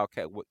child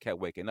kept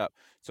waking up,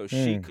 so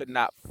she Mm. could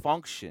not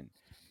function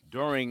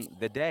during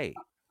the day,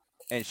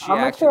 and she I'm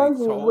gonna actually tell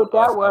you told what that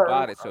us was.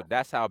 about it. So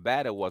that's how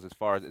bad it was as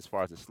far as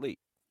the sleep.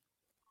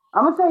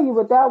 I'm gonna tell you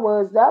what that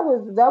was. That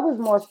was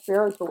more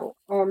spiritual,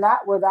 and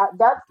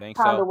that's You think kind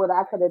so? of what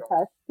I could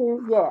attest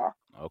to. Yeah,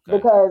 Okay.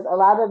 because a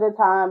lot of the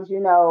times,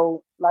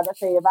 like I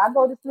say, if I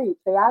go to sleep,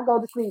 say I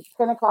go to sleep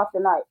 10 o'clock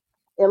tonight,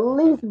 at Okay.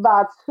 least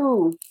by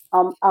 2,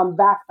 I'm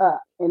back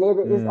up, and it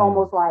is Mm.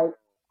 almost like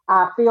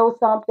I feel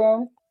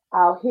something,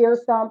 I'll hear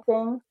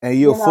something, And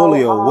you're you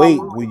fully know,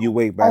 awake when you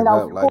wake and back I'm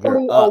up. Like you're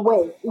fully up.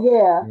 awake.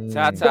 Yeah, Mm.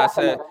 Tata said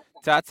definitely.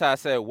 Tata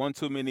said one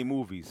too many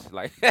movies.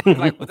 Like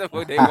like what the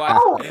fuck they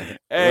watch? Oh,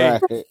 Hey,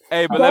 Right.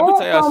 but let me banned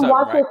tell you from something,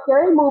 watching right?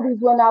 scary movies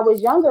when I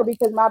was younger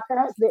because my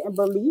parents didn't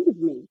believe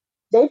me.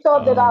 They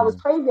thought that I was Mm.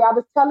 crazy. I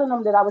was telling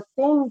them that I was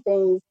seeing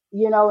things,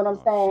 you know what I'm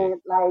Oh shit.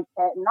 saying, like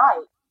at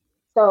night.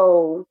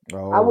 So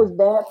I was Oh.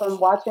 banned from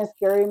watching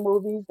scary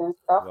movies and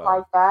stuff like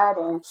Well, that,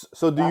 and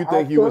So do you I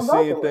think you were still go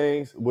seeing through it.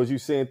 things? Was you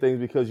seeing things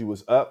because you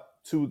was up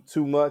too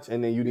much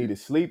and then you needed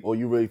sleep, or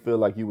you really feel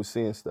like you was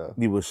seeing stuff?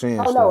 You were seeing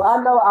Oh no, stuff.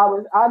 I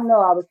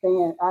know I was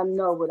saying, I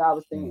know what I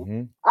was saying.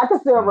 Mm-hmm. I can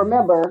still Mm-hmm.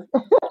 remember.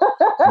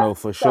 No,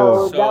 for sure.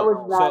 So that so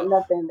was not so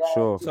nothing that,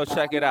 Sure. so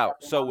check it out. affected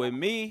So my with mood.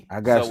 me,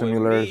 I got so with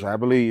similars. me, I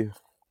believe.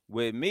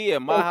 with me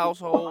and my Thank you.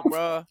 household,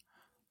 bruh,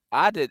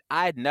 I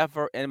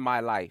never in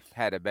my life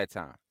had a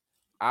bedtime.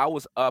 I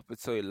was up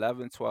until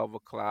 11, 12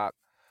 o'clock.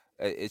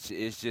 It's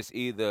just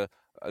either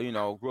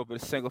grew up in a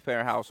single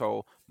parent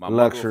household. My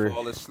mother would Luxury.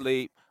 fall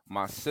asleep.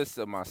 My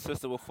sister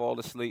would fall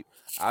asleep.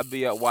 I'd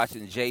be up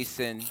watching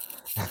Jason.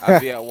 I'd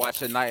be up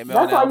watching Nightmare on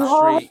That's why Elm you hard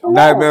Street. to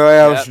Nightmare on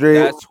Elm Yep, Street.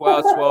 that's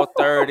 12, 12:30.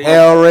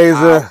 I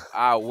Hellraiser.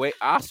 I wait.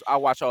 I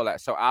watch all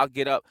that. So I'll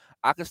get up.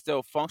 I can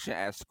still function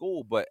at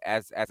school, but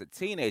as a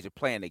teenager,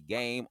 playing the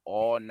game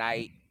all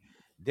night,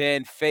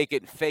 then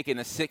faking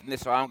a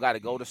sickness, so I don't got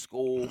to go to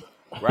school,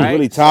 right?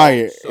 Really So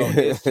tired. so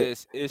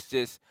it's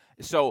just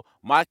so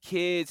my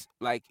kids,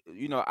 like,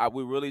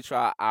 we really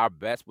try our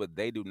best, but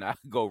they do not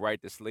go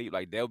right to sleep.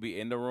 Like, they'll be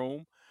in the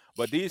room,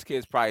 but these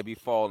kids probably be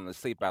falling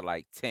asleep at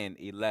like 10,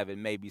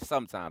 11, maybe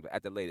sometimes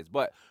at the latest.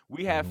 But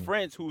we have Mhm.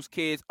 friends whose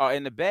kids are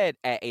in the bed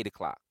at 8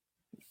 o'clock,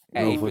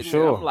 at No, eight for Mm-hmm.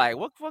 fifteen. I'm sure, like,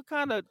 what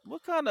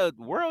kind of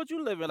world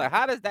you live in? Like,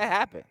 how does that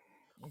happen?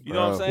 You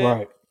know what I'm bro. saying?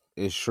 Right,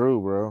 It's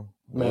true, bro.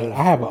 man. It's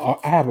I have true.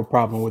 a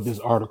problem with this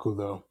article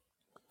though.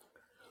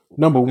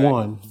 Okay.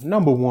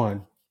 Number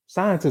one,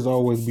 scientists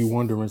always be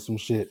wondering some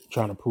shit,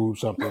 trying to prove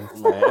something.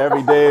 Man,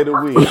 every day of the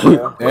week,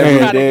 man. That's Every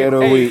how they day of get the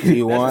paid. week, E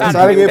That's one. how That's they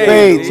how they get Every get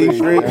day of paid, the paid, T. T week,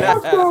 Street. man.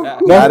 That's so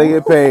Gotta cute.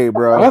 get paid,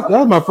 bro. That's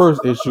my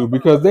first issue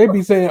because they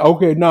be saying,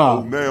 okay, Oh,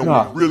 nah, now we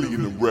nah, really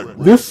in the rat this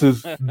race.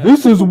 is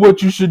this is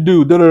what you should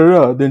do. Da da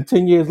da. Then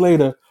 10 years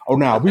later, oh,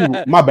 nah,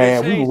 my They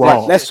bad, we were changed that Right.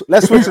 wrong. shit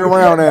Let's switch it every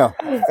around year. now.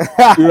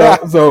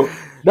 So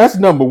that's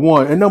number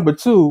one. And number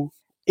two,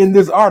 in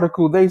this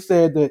article, they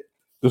said that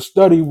the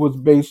study was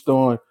based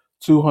on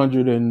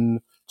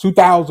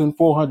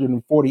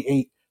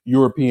 2,448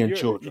 European You're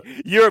children.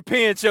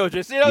 European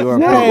children. See what I'm European.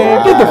 saying?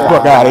 Man, get the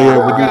fuck out of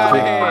here with Fuck this out of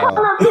shit. here.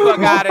 Wow.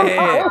 Fuck out of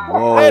here.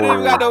 They didn't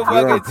even got Whoa. no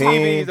fucking TVs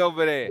European.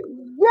 over there.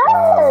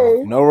 Wow.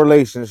 Yay! No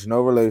relations.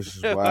 No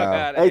relations. Fuck Wow.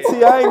 out of Hey here.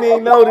 T, I ain't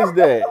even noticed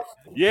that.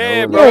 No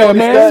Yeah, bro. They Yeah, only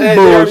It man, study this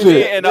says they that only in, bullshit. stu-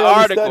 in they the only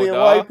article, studying white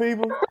dog.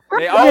 people.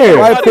 They only Yeah. Yeah,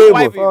 White studying white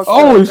people. people.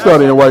 only That's what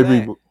studying I'm white saying.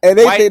 people. And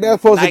they White think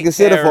that's supposed to night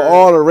consider for terrors.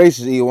 all the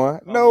races,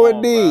 E1. Come No, on,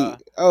 bro. indeed.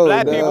 Oh,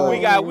 Black people, we no.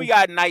 got Mm. we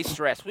got night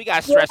stress. We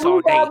got Yeah, stress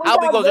all day. we How we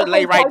got gonna just lay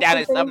different right types down of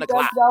at 7 things that's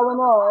o'clock? going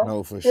on.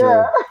 No, for Yeah.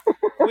 sure.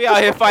 We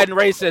out here fighting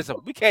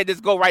racism. We can't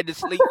just go right to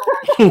sleep.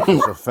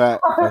 That's a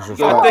fact. That's a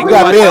You gotta fact. Oh, think We we got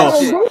about just that fighting bills.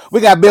 shit. this.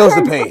 We got We bills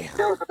to ain't pay.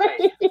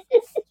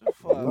 The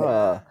fuck, Nah,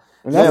 man.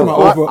 And that's man. my Fuck.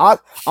 over.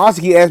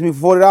 Oski asked me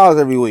for $40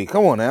 every week.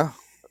 Come on now.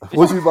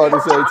 What you about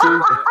to say,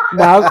 T?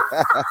 Now,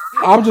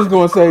 I'm just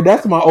gonna say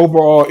that's my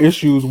overall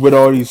issues with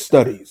all these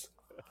studies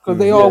because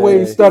they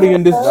always Yeah,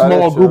 studying this nah, Yeah. that's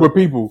small group of true.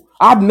 people.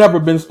 I've never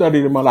been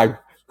studied in my life.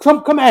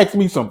 Come ask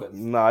me something,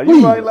 Nah, you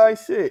right please. like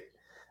shit.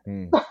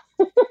 Hmm.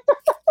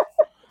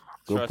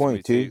 Good Trust me,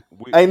 point, T. T.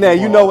 We Hey, now we've you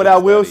know all what been I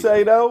will studied.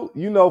 say though.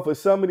 You know, for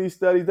some of these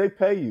studies, they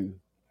pay you.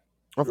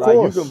 Of Like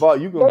course.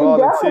 you can They volunteer.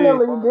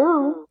 definitely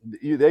do.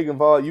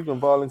 You can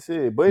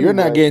volunteer. But You're not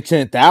anyway, getting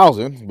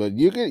 10,000, but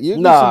you get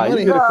some nah, you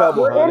money. get a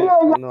couple Will any hundred.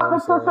 of You know what y'all I'm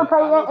saying?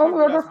 I know participate in people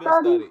any of the that's been studies?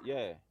 studied.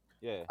 Yeah,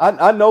 yeah,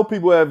 I know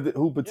people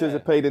who yeah,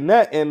 participate in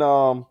that and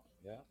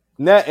yeah.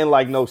 not in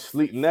like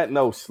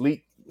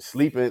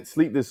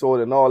sleep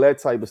disorder and all that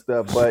type of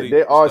stuff. But Sleep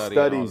there are study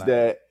and all studies that.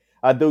 that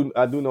I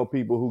do know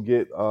people who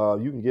get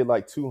you can get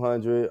like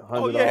 $200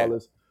 Oh yeah,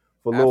 $100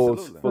 for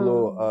absolutely.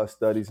 Mm.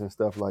 studies and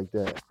stuff like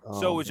that.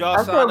 So would y'all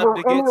I said, sign up well,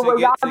 to any way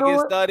y'all to do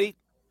get it? studied?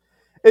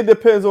 It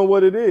depends on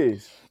what it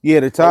is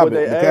Yeah, the or what topic,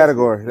 they the asking.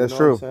 category. You That's know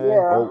what I'm true. saying?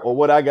 Yeah. Or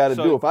what I got to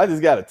do. So If I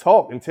just got to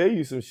talk and tell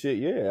you some shit,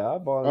 yeah, I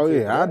Oh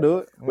volunteer for yeah, I that. do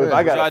it. But if I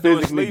Yeah. would got to y'all do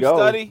a physically sleep go,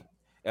 study?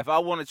 If I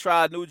want to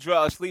try a new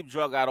drug, a sleep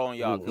drug out on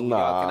y'all, can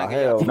I nah, get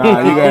y'all hell Nah,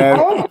 you no, $200?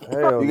 got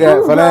hell you got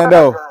no,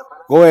 Fernando.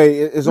 Go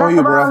ahead. It's on Mess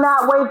you, around, bro.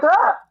 not wake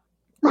up.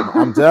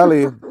 I'm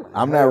telling you,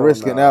 I'm not hell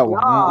risking that no.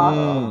 one.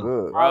 Nah, I'm Nah,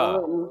 good. I Bruh.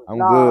 wouldn't. I'm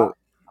Nah. good.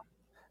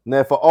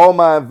 Now for all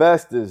my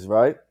investors,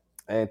 right?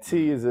 And T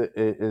Mhm. is an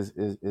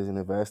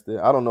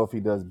investor. I don't know if he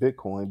does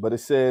Bitcoin, but it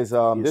says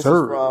Yes, this is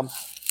sir. from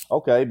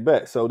okay,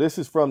 bet. So this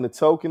is from the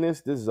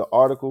Tokenist. This is an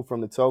article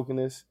from the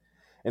Tokenist,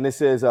 and it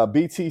says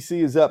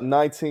BTC is up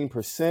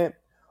 19%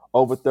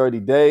 over 30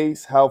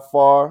 days. How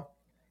far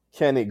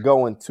can it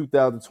go in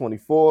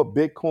 2024?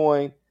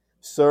 Bitcoin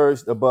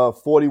surged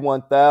above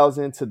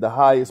 41,000 to the Mm.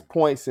 highest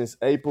point since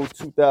April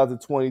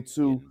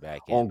 2022 Getting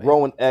back in, on baby.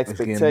 growing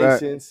It's getting back.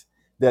 expectations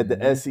that the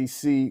Hmm.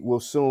 SEC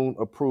will soon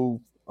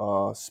approve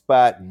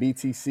spot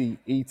BTC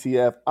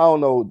ETF. I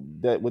don't know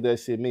what that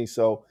shit means.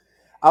 So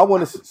I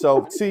want to.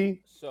 So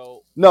T,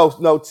 So no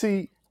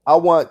T. I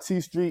want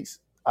T Streets.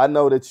 I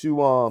know that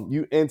you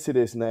into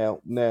this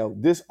now. Now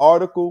this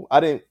article,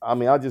 I didn't. I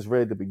mean, I just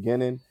read the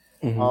beginning.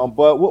 Mhm.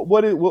 But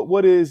what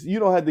is? You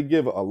don't have to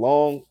give a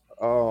long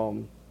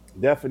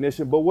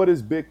definition. But what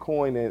is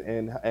Bitcoin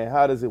and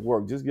how does it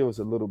work? Just give us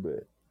a little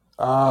bit.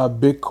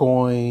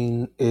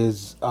 Bitcoin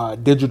is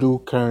digital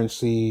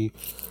currency,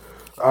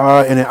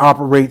 and it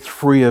operates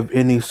free of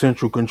any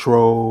central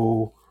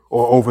control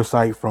or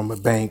oversight from a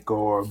bank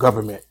or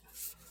government.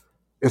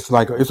 It's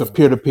a Okay.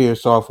 peer to peer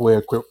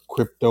software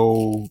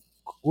crypto.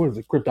 What is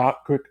it?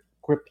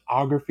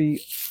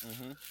 Cryptography,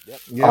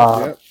 yep. Yep, uh,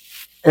 yep.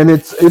 and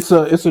it's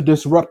a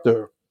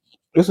disruptor.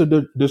 It's a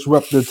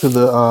disruptor to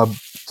the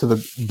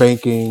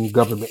banking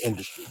government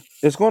industry.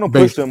 It's going to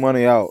push the Basically,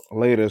 money out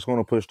later. It's going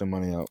to push the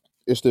money out.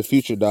 It's the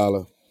future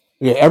dollar.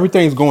 yeah,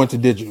 everything's going to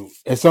digital.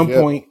 At some Yep.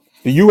 point,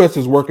 the U.S.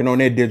 is working on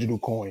their digital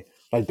coin.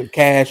 Like the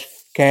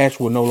cash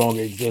will no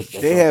longer exist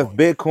at They some have point.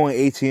 Bitcoin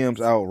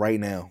ATMs out right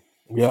now.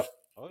 Yep.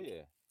 Oh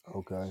yeah.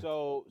 Okay.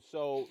 So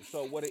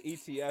what an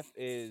ETF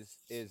is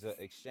an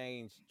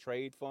exchange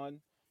trade fund.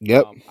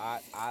 Yep.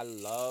 I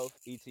love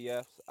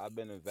ETFs. I've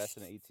been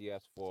investing in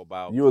ETFs for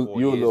about four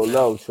You a years little now.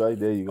 low, Trey.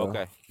 There you go.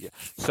 Okay, yeah.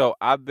 So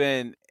I've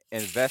been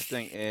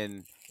investing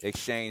in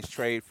exchange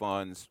trade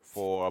funds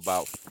for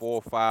about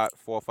 4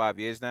 or 5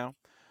 years now.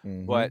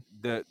 Hmm. But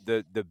the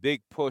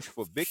big push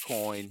for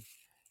Bitcoin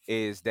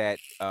is that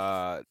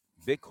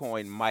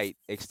Bitcoin might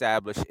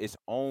establish its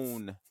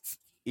own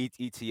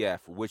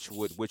ETF, which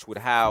would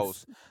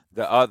house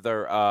the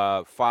other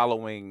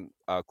following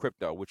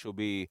crypto, which will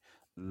be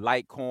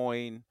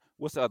Litecoin.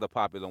 What's the other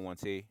popular one?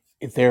 T.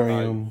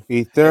 Uh, Ethereum. Ethereum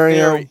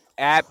Ethereum.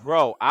 app,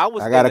 bro.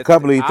 I got a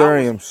couple of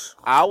Ethereums,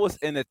 I was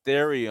in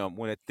Ethereum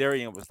when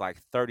Ethereum was like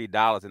 $30,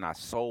 and I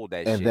sold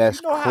that and shit. You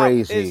that's know how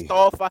crazy. pissed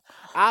off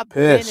I've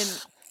been in.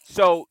 Piss.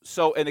 So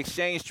an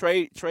exchange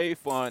trade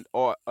fund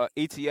or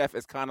ETF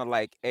is kind of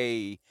like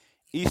a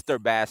Easter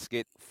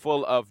basket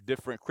full of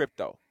different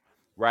crypto,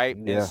 right?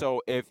 And Yeah.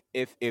 so if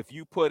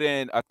you put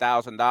in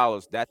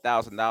 $1,000, that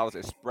 $1,000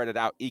 is spread it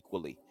out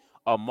equally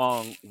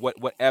among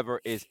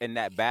whatever is in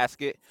that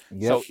basket.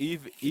 Yep. So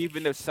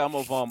even if some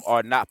of them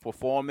are not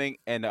performing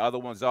and the other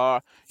ones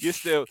are, you're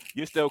still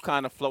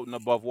kind of floating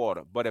above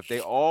water. But if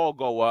they all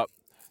go up,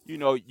 you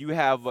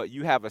have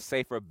a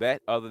safer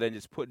bet other than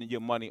just putting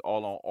your money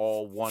all on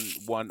all one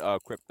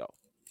crypto.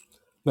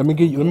 Let me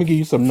Okay. give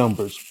you some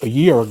numbers. A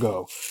year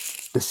ago,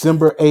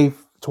 December 8th,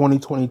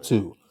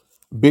 2022,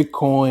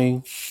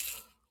 Bitcoin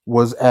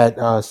was at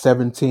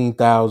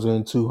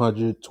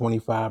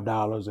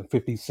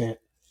 $17,225.50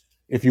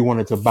 if you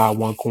wanted to buy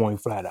one coin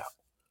flat out.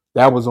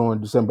 That was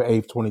on December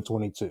 8th,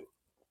 2022.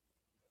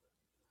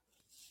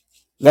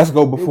 Let's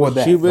go It before was that.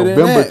 cheaper than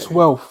that.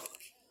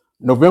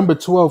 November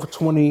 12th,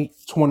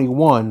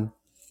 2021,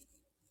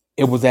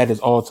 it was at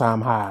its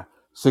all-time high,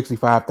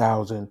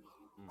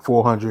 Hmm.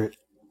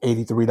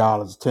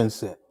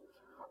 $65,483.10.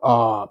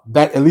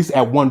 That at least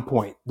at one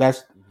point,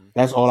 Hmm.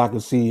 that's all I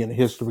can see in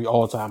history,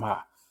 all-time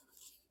high.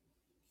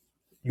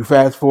 You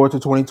fast forward to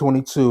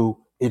 2022,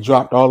 it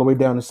dropped all the way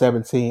down to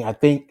 17. I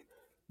think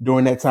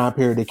during that time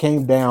period, it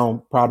came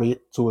down probably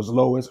to as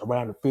low as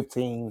around the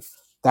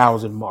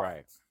 15,000 mark.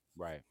 Right,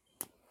 right.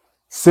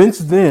 Since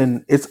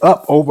then, it's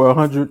up over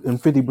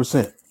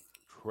 150%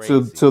 Crazy.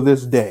 to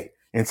this day.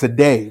 And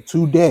today,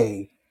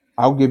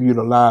 I'll give you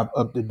the live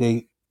up to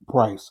date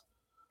price.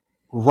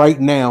 Right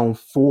now,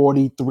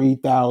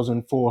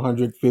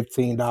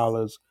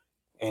 $43,415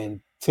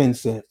 and 10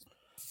 cent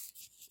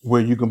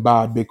where you can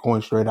buy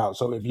Bitcoin straight out.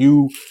 So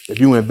if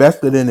you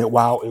invested in it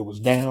while it was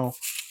down,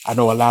 I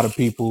know a lot of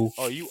people.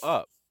 Oh, you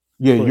up?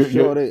 Yeah, For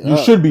sure, they you up.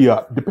 should be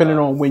up You depending up?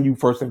 on when you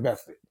first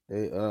invested.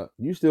 They up.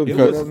 You still It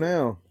can get Because up was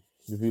now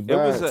if you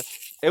it buy was it. a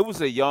it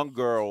was a young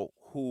girl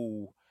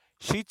who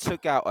she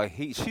took out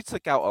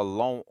a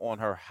loan on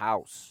her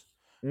house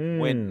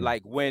when Mm.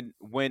 like when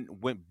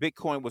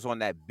Bitcoin was on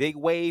that big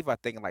wave. I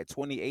think in like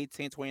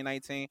 2018,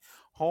 2019.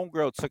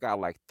 Homegirl took out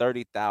like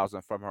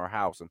 30,000 from her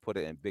house and put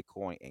it in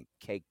Bitcoin and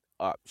caked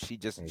up. She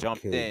just And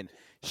jumped cake. in.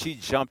 She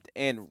jumped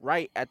in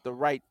right at the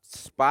right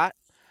spot.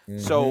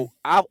 Mm-hmm. So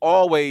I've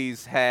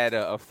always had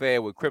a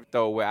affair with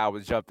crypto where I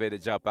would jump in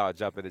and jump out,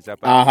 jump in and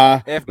jump out.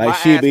 Uh-huh. If Like my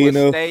Shiba ass would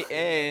Inu. stay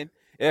in,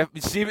 if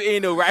Shiba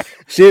Inu, right?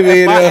 Shiba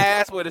If my Inu.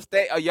 ass would have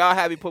stayed, oh, y'all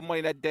had me put money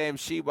in that damn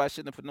Shiba. I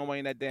shouldn't have put no money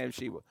in that damn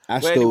Shiba. I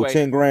But stole anyway,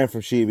 10 grand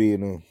from Shiba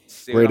Inu.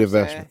 see what Great I'm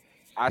saying? investment.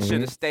 I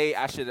should Mm-hmm. have stayed.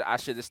 I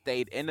should have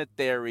stayed in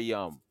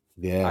Ethereum.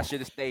 I Yeah.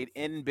 should have stayed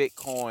in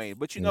Bitcoin.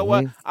 But you know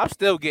what? Mm-hmm. I'm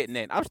still getting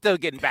in. I'm still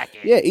getting back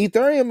in. Yeah,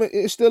 Ethereum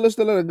it's still at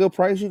a good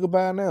price. You can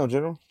buy it now,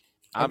 General.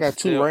 I I'm got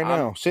two still right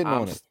now sitting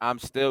on it. I'm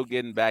still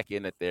getting back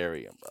in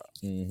Ethereum, bro.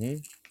 Mm-hmm.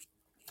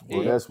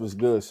 Well, E Yep. that's what's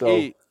good.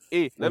 So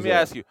Let what's me up?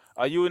 ask you: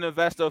 Are you an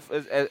investor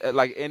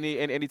like in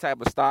any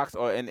type of stocks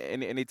or in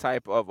any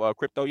type of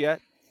crypto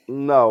yet?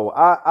 No,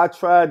 I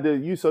tried to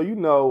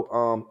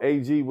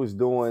AG was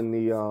doing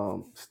the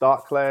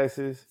stock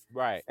classes,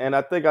 Right. and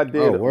I think I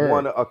Oh, did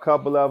word. a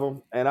couple of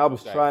them, and I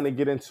was Okay. trying to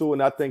get into it,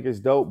 and I think it's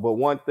dope. But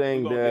one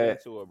We're thing gonna get that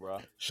into it,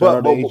 bro. Shout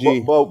out to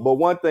AG. but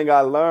one thing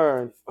I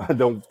learned,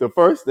 the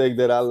first thing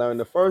that I learned,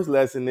 the first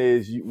lesson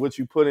is what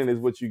you put in is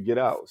what you get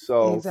out.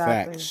 So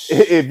Exactly. Facts.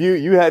 if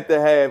you had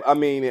to have, I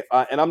mean,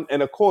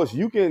 and of course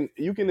you can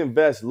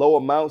invest low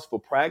amounts for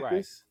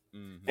Right. practice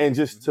Mm-hmm. and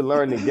just to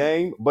learn the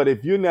game. But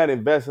if you're not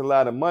investing a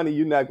lot of money,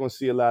 you're not going to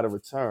see a lot of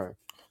return.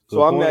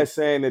 So Good I'm not point.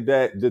 saying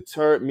that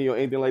deterred me or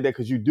anything like that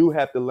because you do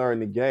have to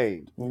learn the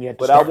game. you have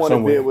to But I start want to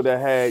be somewhere. able to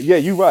have, yeah,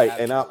 you're right,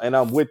 and Absolutely.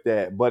 I'm with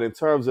that. But in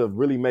terms of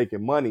really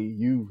making money,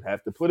 you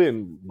have to put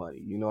in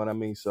money. You know what I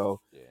mean?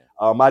 So, Yeah.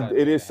 You gotta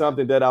it make is it happen.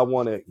 something that I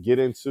want to get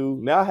into.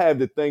 Now I have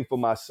the thing for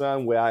my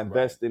son where I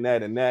Right. invest in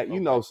that and that.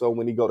 Okay. So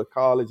when he go to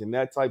college and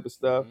that type of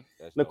stuff,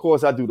 That's and of dope.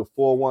 course I do the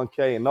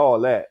 401k and all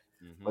that.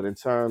 But in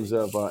There terms you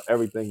go. of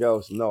everything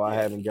else, no, I Yeah.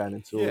 haven't gotten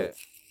into Yeah. it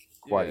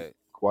quite Yeah.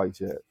 quite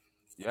yet.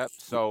 Yep.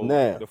 So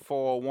Now, the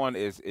 401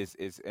 is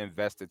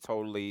invested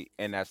totally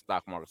in that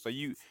stock market. So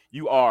you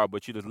are,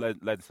 but you just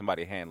letting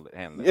somebody handle it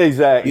for you,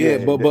 right? exactly, Yeah,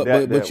 yeah, but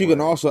that you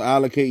can way. also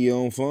allocate your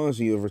own funds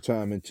in your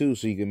retirement too,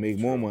 so you can make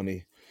more True.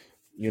 money.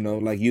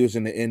 True. Like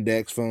using the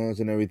index funds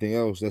and everything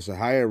else. That's a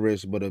higher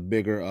risk but a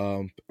bigger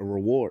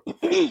reward.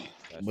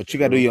 That's But you true.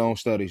 gotta do True. your own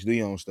studies. Do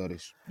your own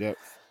studies. Yep.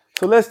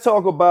 So let's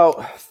talk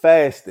about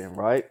fasting,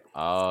 right?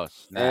 Oh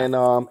snap!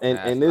 And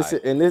That's this life.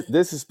 and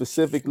this is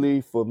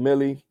specifically for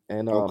Millie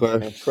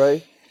Okay. and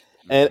Trey.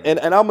 Mm-hmm.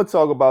 And I'm gonna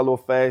talk about a little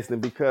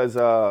fasting because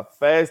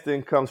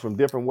fasting comes from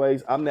different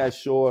ways. I'm not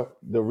sure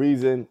the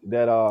reason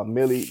that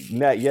Millie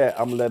not yet.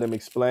 I'm gonna let him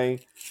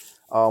explain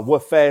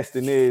what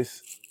fasting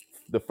is,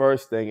 the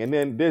first thing, and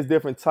then there's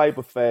different type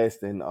of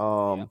fasting.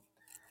 Yep.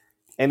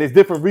 And there's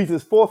different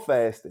reasons for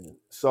fasting.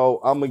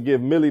 So I'm gonna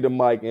give Millie the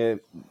mic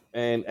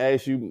and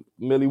ask you,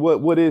 Millie,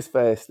 what is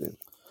fasting?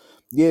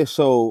 Yeah,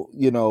 so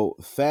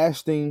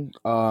fasting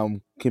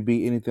can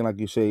be anything like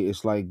you say.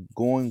 It's like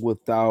going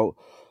without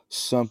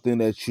something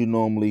that you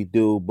normally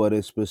do, but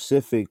it's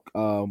specific.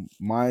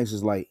 Mine's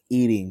is like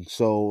eating.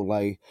 So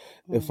like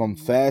if I'm Hmm.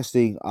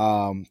 fasting,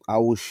 I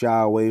will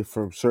shy away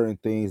from certain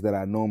things that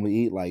I normally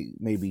eat, like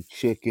maybe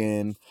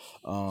chicken,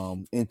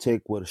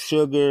 intake with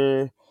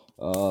sugar,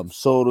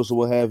 sodas or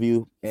what have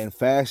you. And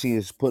fasting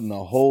is putting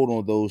a hold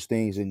on those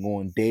things and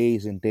going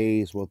days and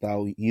days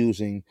without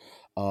using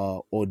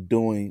or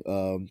doing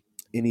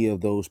any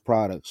of those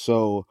products.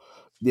 So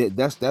yeah,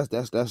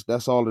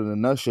 that's all in a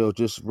nutshell.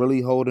 Just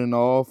really holding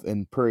off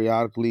and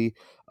periodically,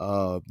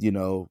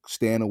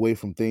 staying away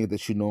from things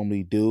that you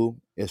normally do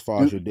as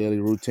far as Do your daily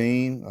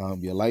routine,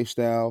 your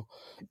lifestyle,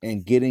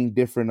 and getting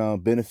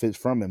different benefits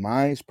from it.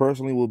 Mine's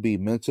personally will be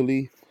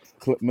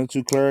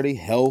mental clarity,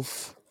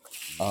 health,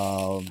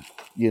 um,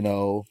 you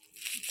know,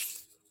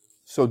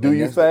 so do and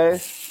you that's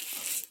fast?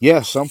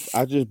 yes.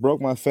 I just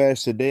broke my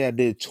fast today. I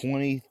did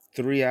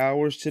 23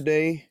 hours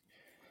today.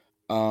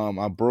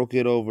 I broke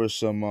it over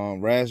some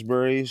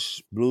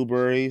raspberries,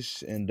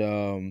 blueberries, and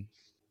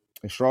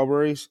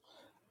strawberries,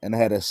 and I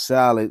had a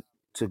salad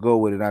to go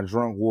with it. I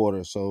drank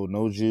water, so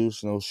no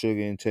juice, no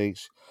sugar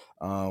intakes,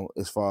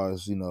 as far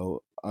as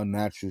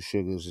unnatural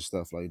sugars and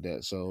stuff like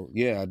that. So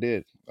yeah, I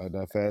did. I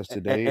did fast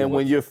today, And and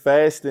when What's you're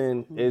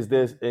fasting, is Hmm.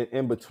 this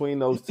in between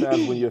those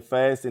times when you're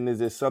fasting? Is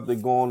there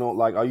something going on?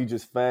 Like, are you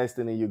just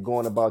fasting and you're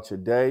going about your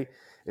day?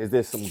 Is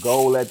there some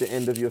goal at the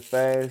end of your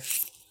fast?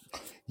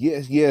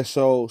 yes, yeah.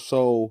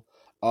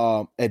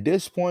 At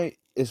this point,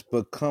 it's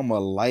become a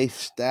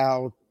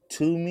lifestyle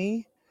to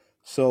me.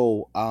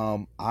 So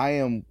I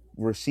am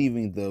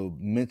receiving the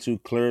mental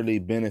clarity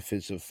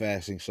benefits of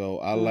fasting. So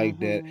I like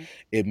that Mm-hmm.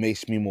 it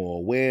makes me more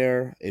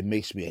aware, it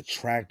makes me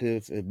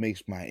attractive, it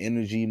makes my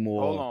energy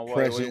Hold more on,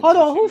 wait. present. Hold What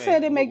on, you who mean?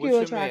 said it make you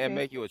What you mean? It attractive?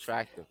 make you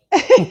attractive?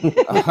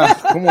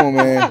 Come on,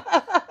 man.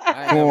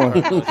 I ain't Come never on.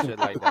 heard no shit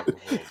like that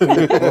before, Come bro.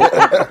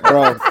 on,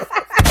 bro.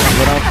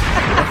 What I'm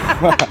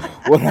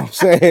what I'm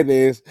saying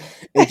is,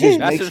 it just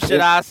That's some makes shit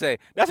it. I say.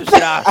 That's some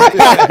shit I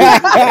say.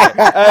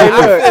 Hey,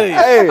 I look, feel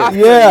you. hey, I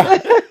feel Yeah, you.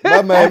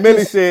 my I man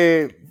Millie just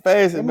said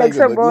It fasting make makes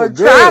him her look, more look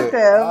good. attractive.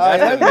 All right,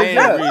 That's the that's what's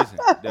main up.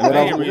 reason. The what That's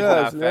main I'm what's reason up,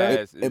 I Slim.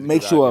 fast it is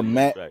because makes I you a get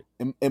respect.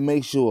 it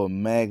makes you a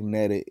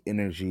magnetic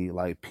energy.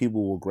 Like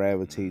people will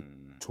gravitate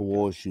Okay.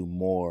 towards you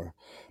more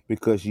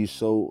because you're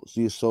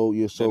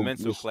The so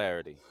mental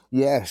clarity.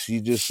 yes,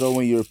 you just so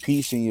in your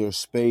peace in your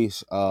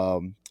space.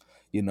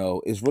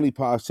 It's really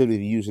positive if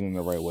you use it in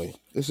the right way.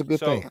 It's a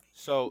good So thing.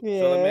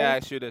 so let me Yeah.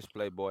 ask you this,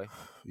 Playboy.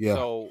 Yeah.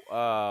 So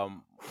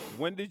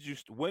when did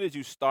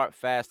you start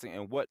fasting,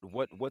 and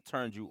what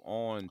turned you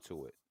on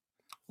to it?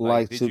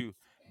 Like, Like to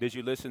did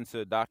you listen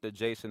to Dr.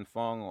 Jason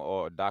Fung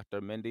or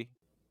Dr. Mindy?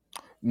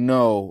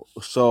 No,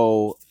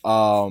 so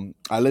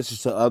I listened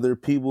to other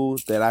people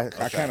that I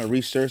Okay. kind of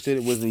researched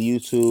it with the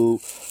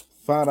YouTube,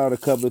 found out a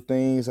couple of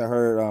things. I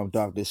heard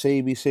Dr.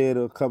 Sabi said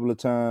a couple of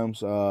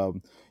times,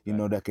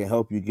 Okay. that can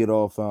help you get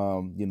off,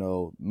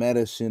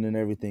 medicine and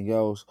everything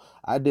else.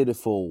 I did it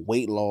for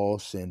weight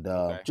loss and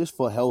Okay. just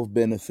for health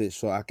benefits,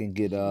 so I can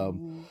get,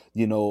 Mm-hmm.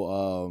 you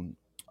know,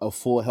 a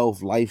full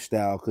health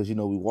lifestyle. Because we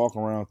walk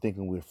around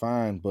thinking we're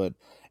fine, but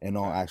in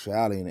all Okay.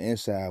 actuality, in the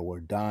inside,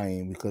 we're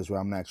dying because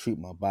I'm not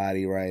treating my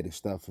body right and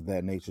stuff of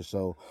that nature.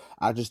 So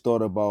I just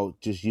thought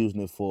about just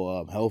using it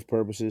for health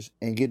purposes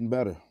and getting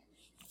better.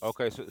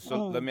 Okay.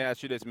 So let Mm. me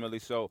ask you this, Millie.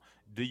 So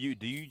do you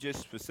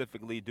just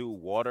specifically do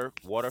water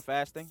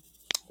fasting?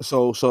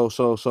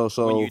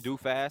 When So you do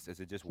fast, is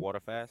it just water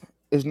fast?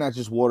 it's not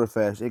just water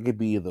fast. It could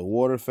be either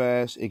water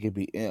fast. It could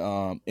be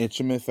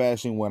intermittent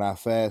fasting when I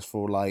fast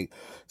for like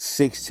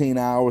 16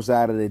 hours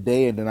out of the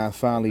day, and then I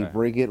finally Okay.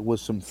 break it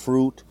with some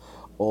fruit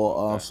or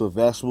Okay. some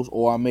vegetables,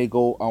 or I may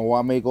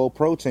go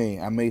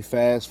protein. I may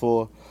fast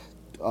for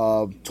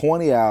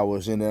 20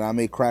 hours, and then I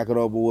may crack it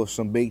over with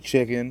some baked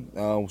chicken,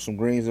 with some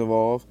greens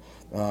involved,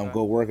 Okay.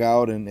 go work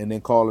out, and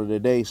then call it a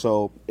day.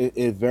 So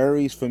it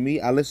varies for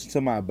me. I listen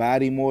to my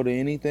body more than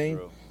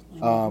anything. True.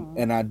 True. Mm-hmm.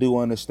 And I do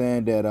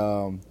understand that,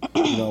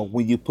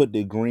 when you put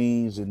the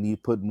greens and you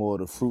put more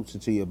of the fruits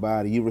into your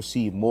body, you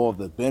receive more of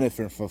the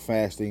benefit from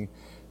fasting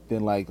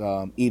than like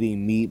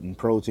eating meat and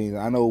proteins.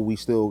 I know we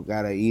still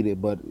gotta eat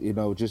it, but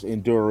just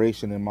in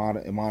duration and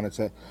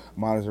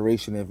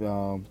moderation, if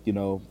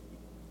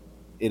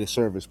it'll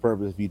serve its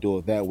purpose if you do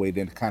it that way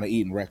than kind of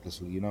eating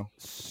recklessly.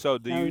 So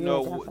Oh yeah,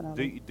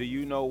 definitely. do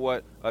you know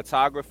what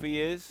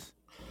autography is?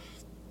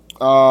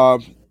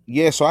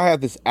 Yeah, so I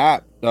have this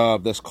app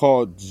that's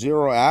called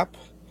Zero App,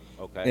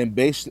 Okay. and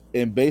basically,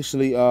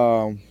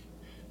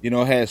 it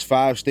has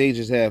 5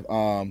 stages. Have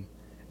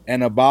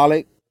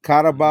anabolic,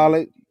 Mhm.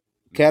 catabolic,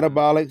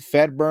 Mhm.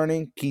 fat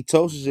burning,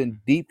 ketosis, Mhm. and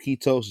deep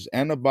ketosis.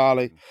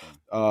 Anabolic Okay.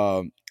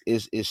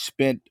 is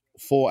spent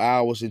 4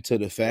 hours into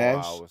the 4 fast.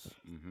 hours.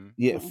 Mhm.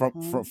 Yeah, from,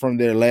 Mm-hmm. from from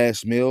their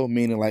last meal,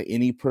 meaning like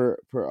any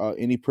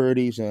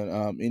purities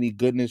and any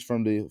goodness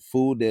from the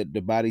food that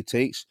the body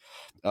takes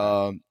Okay.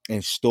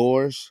 and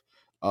stores.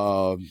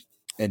 Um,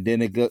 and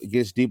then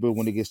gets deeper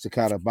when it gets to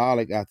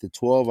catabolic. After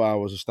 12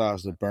 hours, it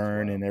starts to After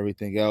burn 12. and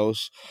everything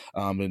else.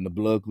 And the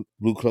blood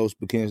glucose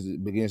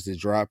begins to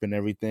drop and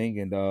everything.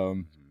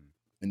 Mhm.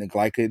 And the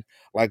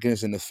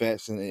glycans and the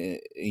fats in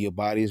your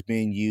body is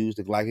being used.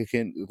 The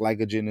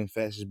glycogen and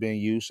fats is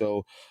being used.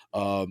 So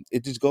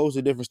it just goes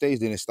to different stages.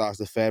 Then it starts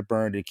the fat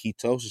burn. The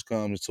ketosis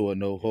comes into a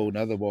no whole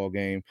nother Yes. ball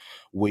game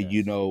where Yes.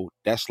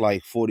 that's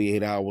like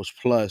 48 hours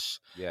plus.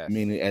 Yes.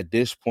 Meaning at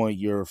this point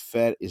your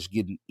fat is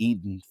getting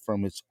eaten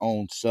from its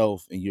own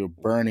self, and you're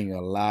burning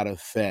a lot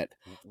of fat.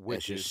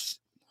 That's Which is just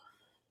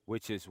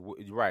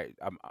right.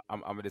 I'm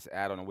gonna just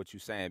add on to what you're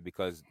saying,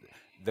 because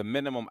the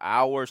minimum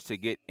hours to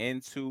get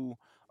into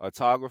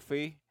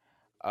autography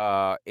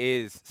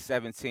is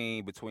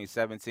 17 between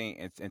 17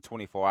 and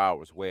 24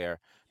 hours, where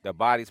the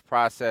body's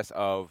process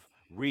of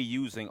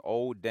reusing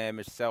old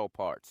damaged cell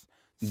parts.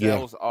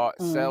 yeah.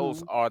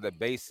 Cells Mm-hmm. are the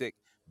basic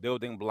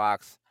building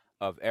blocks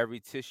of every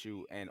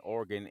tissue and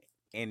organ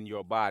in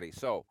your body.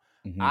 So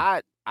Hmm.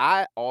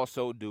 I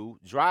also do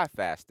dry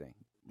fasting,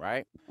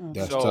 right?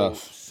 That's Mm-hmm.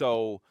 tough.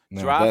 So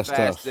Now dry that's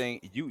tough. fasting,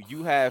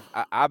 you have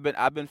I've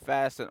been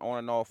fasting on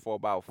and off for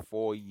about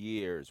 4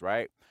 years,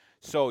 right?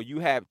 So you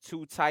have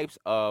two types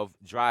of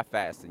dry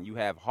fasting. You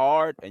have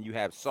hard and you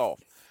have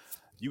soft.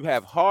 You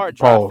have hard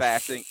dry Pause.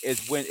 fasting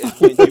is when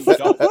you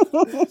don't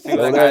see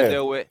what I Slow gotta down.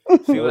 deal with.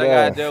 See what Slow I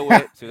gotta down. deal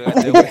with. See what I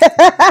gotta We deal with.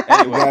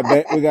 got we Anyway, got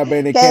we got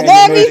Benny That King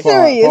in made me this ready?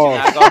 part. serious. Can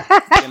I Pause. go?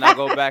 Can I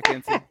go back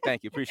into?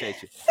 Thank you,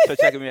 appreciate you. So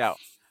checking me out.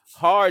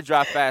 Hard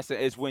dry fasting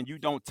is when you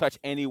don't touch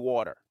any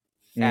water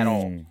at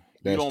all.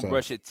 You That's don't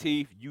brush tough. your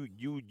teeth. You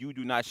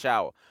do not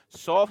shower.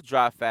 Soft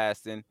dry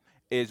fasting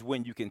is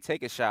when you can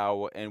take a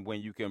shower and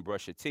when you can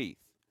brush your teeth.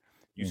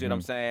 You see what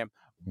I'm Hmm. saying?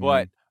 Hmm.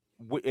 But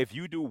if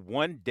you do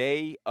 1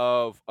 day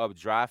of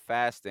dry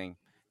fasting,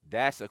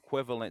 that's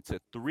equivalent to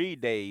 3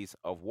 days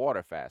of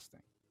water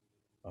fasting,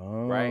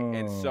 right?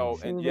 And Oh. so,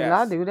 and Shoot, then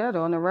I yes, do that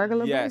on a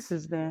regular yes,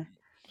 basis then.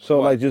 So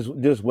what? like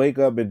just wake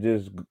up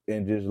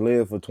and just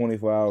live for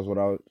 24 hours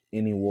without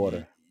any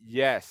water.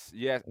 Yes,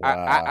 yes.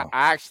 Wow.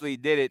 I actually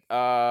did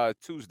it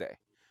Tuesday.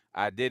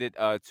 I did it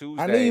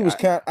I knew Tuesday. you was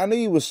I knew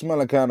you was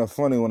smelling kind of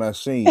funny when I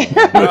seen you,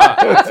 man. Bruh,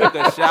 I took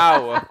a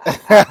shower.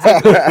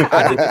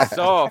 I did the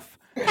soft.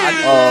 I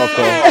did the Oh,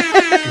 okay. soft.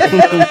 You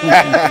know what I'm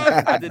saying?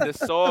 I did the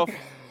soft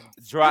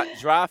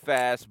dry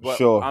fast,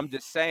 but Sure. I'm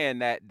just saying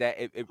that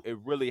it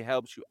really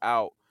helps you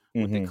out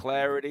with the Mm-hmm.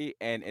 clarity,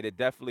 and it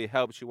definitely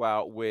helps you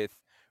out with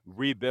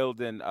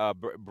rebuilding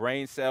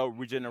brain cell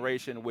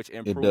regeneration, which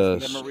It improves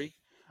does. memory.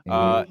 Mm-hmm.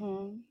 Uh,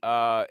 Mhm.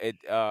 it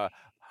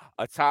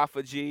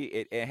autophagy,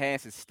 it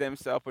enhances stem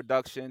cell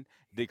production,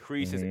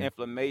 decreases Mm-hmm.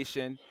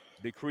 inflammation,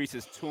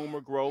 decreases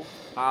tumor growth,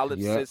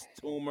 polyps, Yep. cysts,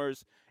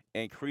 tumors,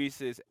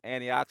 increases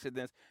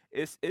antioxidants.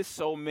 It's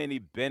so many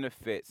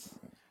benefits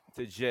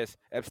to just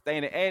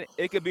abstaining, and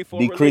it could be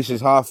for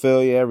Decreases religion, heart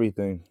failure,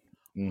 everything.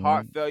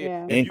 Mm-hmm. heart failure.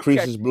 Yeah. If you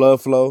catch Increases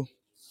blood flow.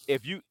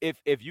 if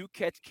you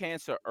catch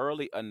cancer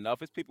early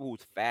enough, it's people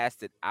who's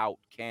fasted out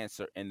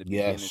cancer in the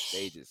beginning Yes.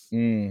 stages,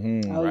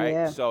 Mm-hmm. Oh right?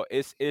 yeah. So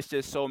it's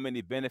just so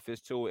many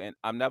benefits to it, and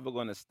I'm never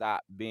gonna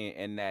stop being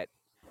in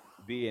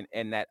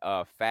that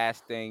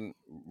fasting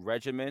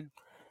regimen.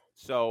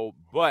 So,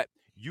 but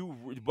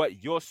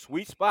your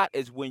sweet spot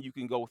is when you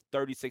can go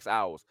 36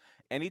 hours.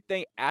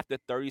 Anything after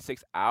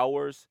 36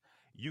 hours,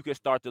 you can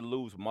start to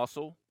lose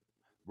muscle,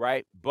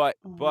 right? But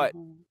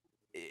Mhm.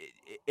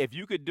 if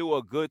you could do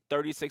a good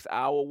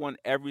 36-hour one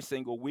every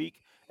single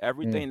week,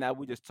 Mm. everything that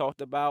we just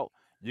talked about,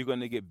 you're going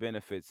to get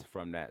benefits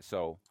from that.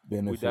 So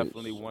we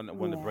definitely Benefits.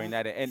 want to bring Yeah.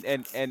 that in.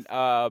 And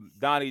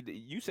Donnie,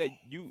 you said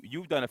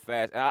you've done a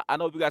fast. And I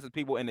know we got some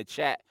people in the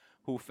chat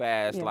who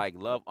fast, Yeah. like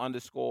love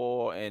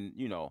underscore, and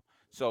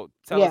So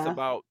tell us Yeah.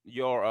 about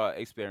your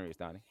experience,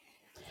 Donnie.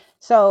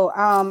 So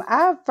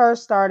I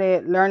first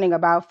started learning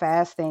about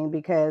fasting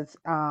because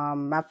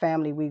my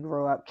family, we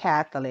grew up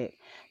Catholic.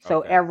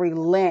 So Okay. every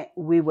Lent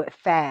we would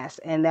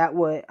fast, and that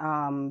would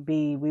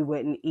be we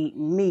wouldn't eat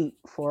meat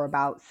for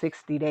about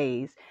 60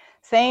 days.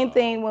 Same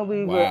thing when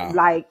we Okay. would Wow.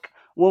 like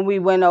when we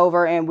went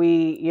over and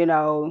we,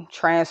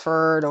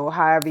 transferred or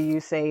however you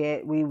say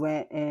it, we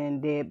went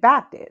and did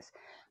Baptist.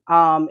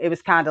 It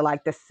was kind of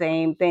like the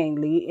same thing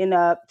leading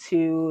up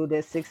to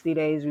the 60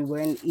 days we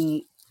wouldn't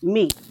eat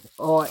meat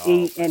or Oh,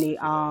 eat okay. any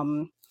 60 days.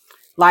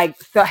 like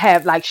to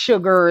have like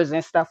sugars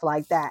and stuff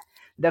like that.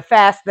 The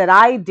fast that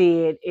I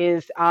did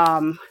is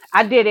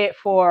I did it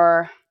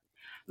for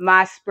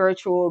my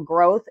spiritual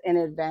growth and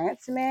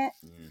advancement.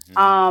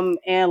 Mm-hmm.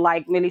 And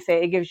like Millie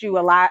said, it gives you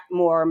a lot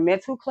more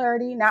mental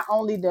clarity. Not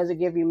only does it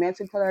give you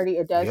mental clarity,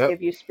 it does Yep.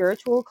 give you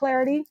spiritual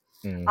clarity.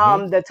 Mm-hmm.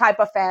 The type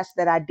of fast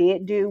that I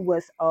did do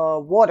was a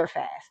water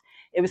fast.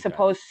 It was Okay.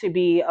 supposed to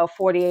be a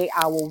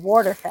 48-hour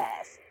water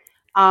fast.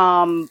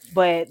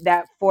 But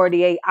that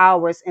 48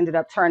 hours ended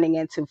up turning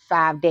into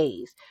 5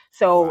 days.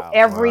 So Wow.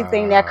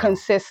 everything that Wow.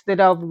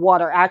 consisted of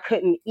water, I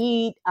couldn't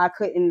eat, I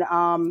couldn't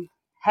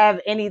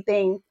have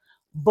anything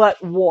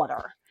but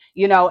water.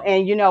 Mm,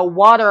 And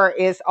water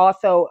is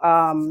also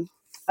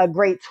a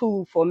great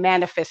tool for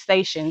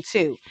manifestation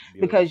too,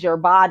 because beautiful. your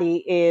body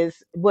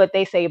is what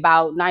they say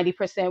about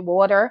 90%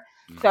 water.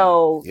 Mm-hmm.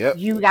 So Yep.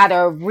 you got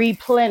to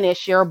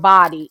replenish your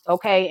body.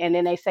 Okay. And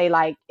then they say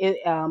like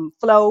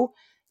flow,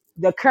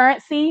 the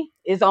currency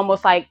is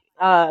almost Mm-hmm. like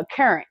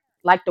current,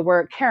 like the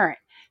word current.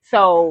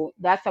 Okay. So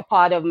that's a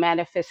part of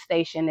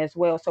manifestation as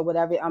well. So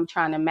whatever I'm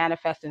trying to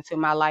manifest into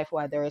my life,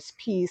 whether it's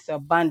peace,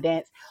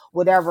 abundance,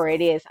 whatever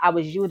it is, I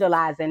was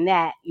utilizing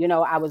that.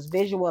 I was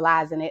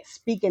visualizing it,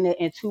 speaking it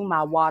into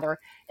my water,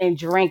 and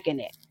drinking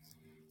it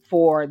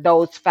for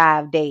those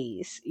 5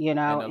 days.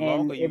 And the And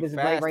longer it you was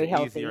very, fast, very the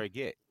easier healthy. it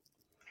get.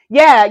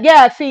 Yeah,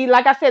 yeah. See,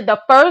 like I said,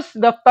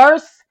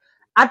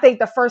 I think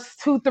the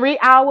first 2, 3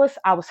 hours,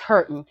 I was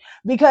hurting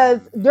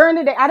because Mm-hmm. during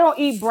the day, I don't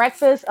eat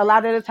breakfast. A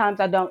lot of the times,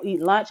 I don't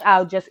eat lunch.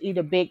 I'll just eat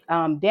a big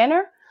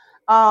dinner.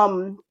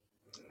 Um,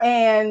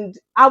 and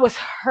I was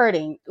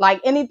hurting.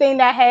 Like anything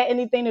that had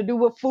anything to do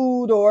with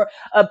food or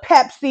a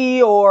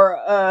Pepsi or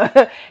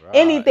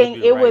Right. It'd anything,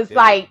 be it right was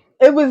there. like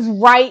it was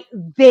right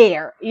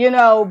there.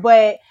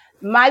 But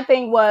my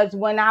thing was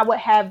when I would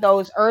have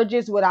those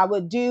urges, what I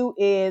would do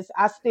is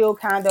I still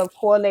kind of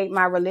correlate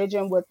my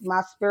religion with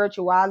my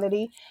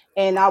spirituality,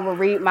 and I would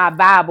read my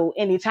Bible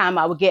anytime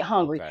I would get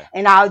hungry, Okay.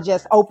 and I'll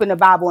just Okay. open the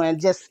Bible and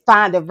just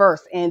find a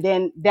verse, and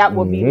then that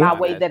would be You my Mm-hmm. find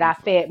way that that I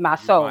fed my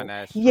you find soul.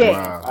 that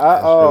strength. You Yeah. Wow. find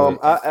that That's strength. good.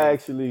 I And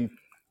actually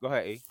go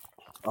ahead, E.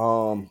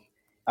 um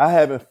I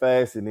haven't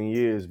fasted in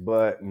years,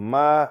 but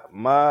my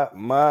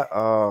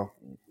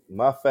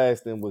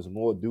fasting was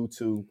more due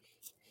to,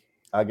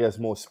 I guess,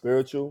 more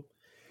spiritual.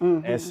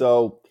 And Mhm.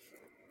 so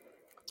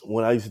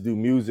when I used to do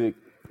music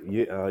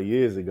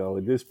years ago,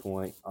 at this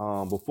point,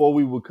 before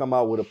we would come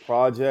out with a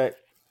project,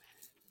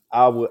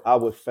 I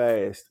would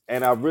fast,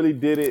 and I really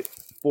did it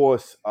for.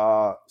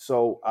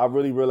 So I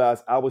really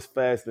realized I was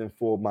fasting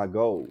for my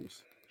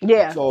goals.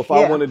 Yeah. So if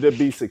I wanted to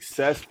be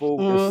successful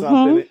in Mm-hmm.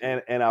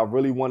 something and I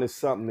really wanted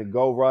something to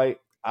go right,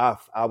 I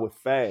would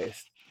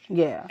fast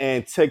Yeah.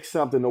 and take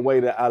something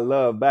away that I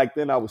love. Back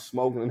then I was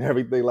smoking and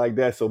everything like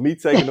that. So me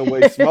taking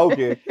away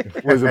smoking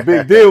was a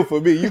big deal for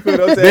me. You feel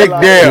what I'm saying? Big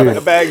Like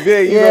deal. back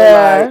then, you know,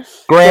 Yeah. like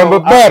Grand but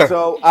better.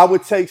 so I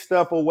would take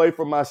stuff away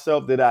from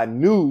myself that I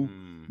knew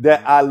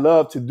that I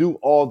love to do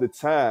all the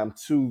time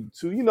to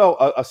you know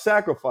a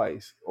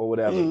sacrifice or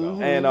whatever.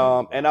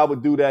 Mhm. And I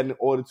would do that in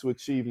order to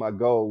achieve my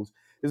goals.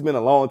 It's been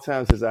a long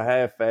time since I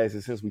have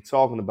fasted. Since we're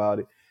talking about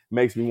it,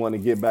 makes me want to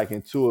get back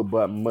into it.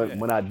 But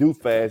when I do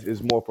fast,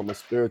 it's more from a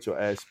spiritual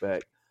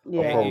aspect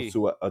Yeah. opposed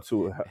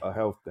to a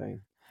health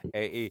thing.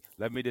 Hey,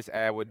 let me just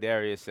add what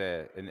Darius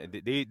said, and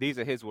these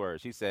are his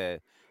words. He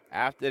said,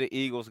 "After the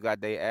Eagles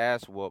got their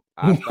ass whooped,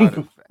 I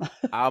started.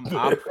 I'm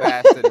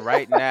fasting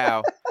right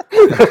now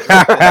to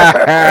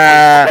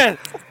strengthen.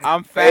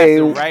 I'm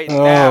fasting right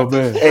now Oh to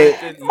man.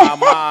 strengthen my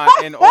mind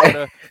in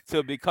order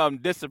to become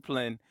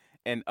disciplined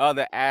in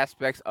other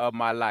aspects of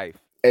my life.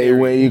 Hey,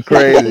 when Period." you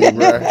crazy,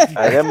 bro.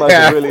 Hey, that must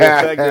have really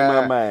affected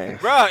my mind.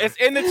 Bro, it's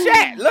in the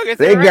chat. Look, it's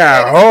They right there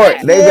got in the hard.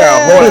 chat. They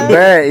got hard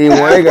bad. Even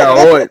they got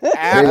hard. They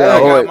After got I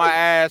got hard. my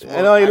ass And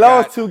whooped, only I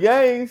lost got 2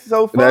 games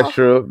so That's far.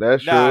 true.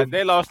 That's Nah, true.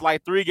 they lost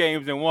like 3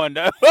 games and won.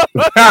 They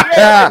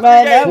lost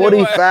 3 games and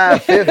won.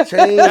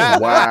 45-15.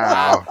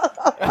 Wow.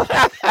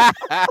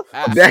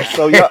 That's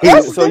So y'all,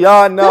 crazy. so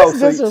y'all know, That's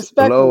so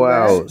disrespectful,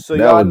 man. Blowout. so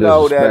That y'all was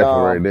know that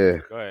disrespectful right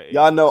there. Go ahead.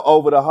 y'all know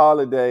over the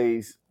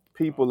holidays,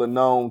 people are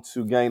known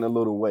to gain a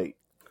little weight,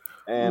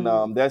 and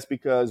that's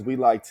because we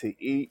like to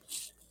eat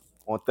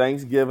on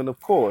Thanksgiving, of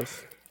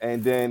course,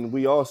 and then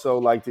we also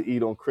like to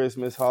eat on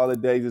Christmas.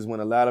 Holidays is when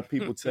a lot of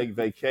people take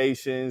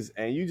vacations,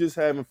 and you just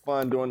having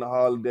fun during the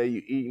holiday.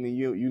 You eating and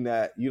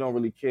you don't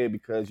really care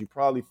because you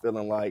probably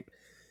feeling like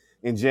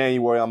in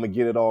January I'm gonna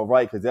get it all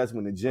right because that's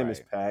when the gym is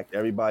Right. packed.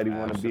 Everybody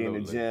want to be in the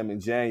Absolutely. gym in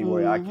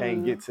January. I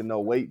can't get to no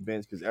weight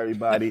bench because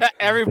everybody got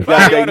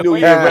Everybody their on the New weight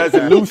Year bench.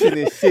 resolution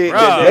and shit.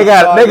 Bruh. They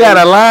got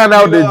a line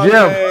out You know the what I'm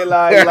gym. saying?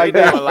 Like They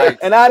that. doing like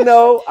And I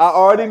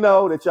already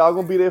know that y'all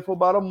gonna be there for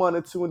about a month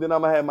or two, and then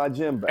I'm gonna have my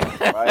gym back,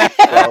 right?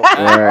 So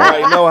I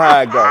already know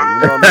how it goes.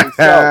 You know what I mean?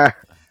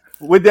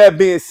 So with that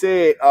being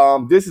said,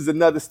 this is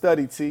another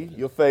study, T,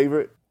 your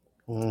favorite.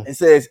 It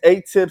says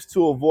 8 tips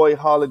to avoid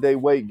holiday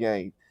weight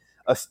gain.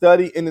 A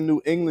study in the New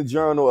England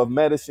Journal of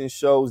Medicine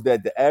shows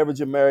that the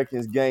average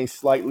Americans gain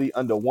slightly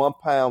under 1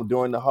 pound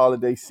during the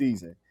holiday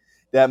season.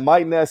 That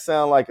might not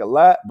sound like a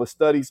lot, but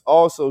studies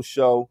also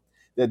show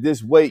that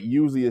this weight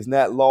usually is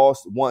not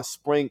lost once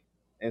spring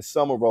and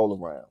summer roll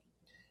around.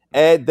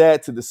 Add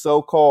that to the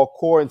so-called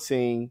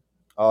quarantine,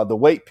 the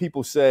weight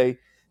people say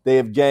they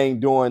have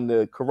gained during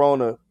the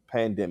corona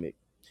pandemic,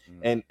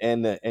 and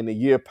the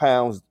year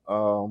pounds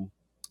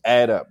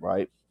add up,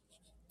 right?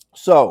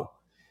 So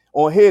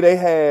on here they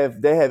have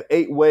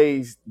 8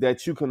 ways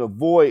that you can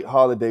avoid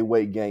holiday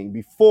weight gain.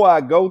 Before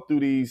I go through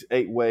these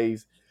 8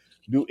 ways,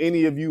 do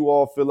any of you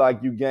all feel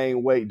like you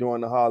gain weight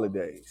during the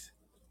holidays?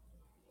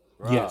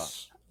 bruh.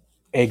 Yes.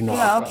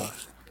 Eggnog. No.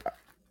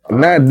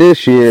 Not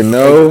this year,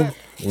 no.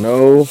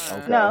 No.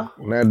 Okay. No.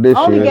 Not this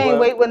I only year. gain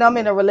weight when I'm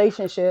in a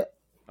relationship.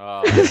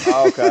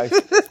 Okay.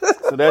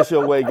 So that's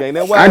your weight gain.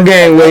 Now, why I is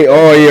gain that? weight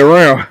all year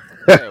round.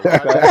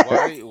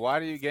 Why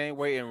do you gain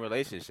weight in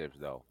relationships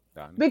though,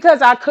 Donnie?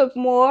 Because I cook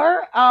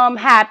more,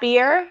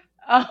 happier.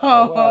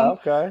 Oh wow,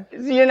 okay.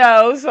 You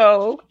know,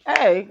 so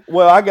hey.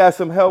 Well, I got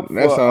some help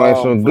That sounds like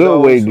some for good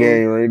those weight who,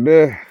 gain right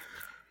there.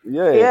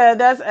 Yeah,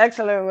 that's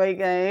excellent weight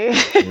gain.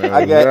 No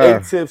I got 8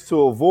 doubt. tips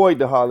to avoid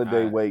the holiday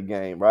Alright. weight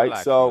gain, right?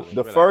 Relax, So brother.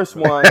 the Relax, first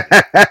brother. one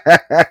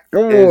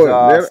Come is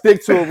on.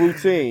 stick to a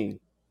routine.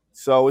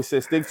 So it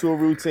says stick to a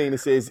routine. It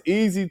says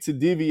easy to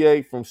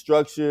deviate from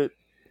structured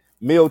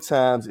meal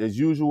times as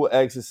usual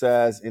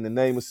exercise in the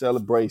name of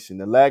celebration.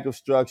 The lack of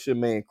structure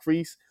may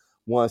increase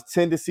one's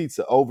tendency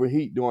to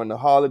overheat during the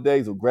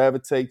holidays or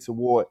gravitate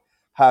toward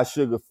high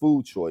sugar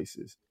food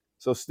choices.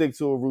 So stick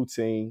to a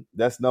routine.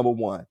 That's number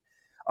 1.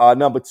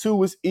 Number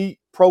 2 is eat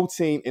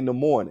protein in the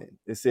morning.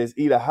 It says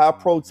eat a high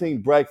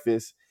protein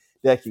breakfast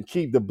that can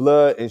keep the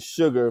blood and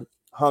sugar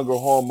hunger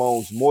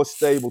hormones more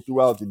stable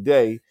throughout the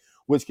day,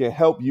 which can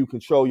help you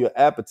control your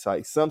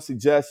appetite. Some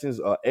suggestions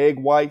are egg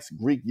whites,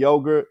 Greek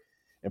yogurt,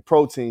 and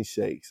protein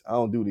shakes. I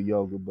don't do the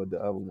yogurt, but the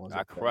other ones.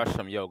 I crushed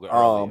some yogurt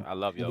Um, earlier. I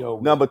love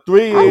yogurt. Number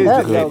 3 I is,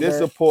 love and this is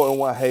yogurt. important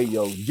one. Hey,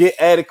 yo, get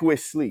adequate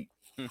sleep,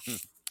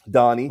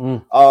 Donnie.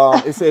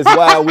 Mm. It says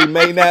while we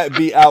may not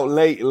be out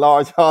late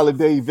large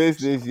holiday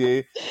events this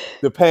year,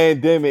 the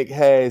pandemic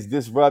has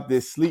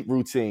disrupted sleep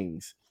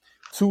routines.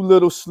 Too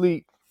little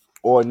sleep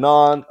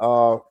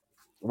or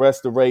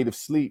restorative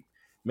sleep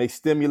may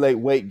stimulate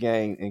weight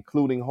gain,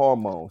 including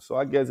hormones. So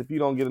I guess if you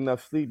don't get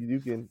enough sleep, you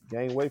can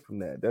gain weight from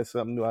that. That's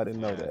something new. I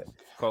didn't know that.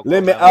 Cocoa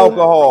Limit melon and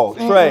alcohol,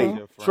 rosé Trey. is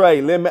different.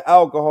 Trey, limit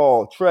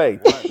alcohol, Trey.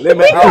 What?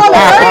 Limit He calling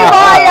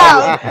everybody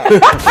out.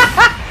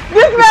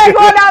 This man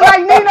going out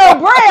like Nino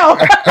Brown.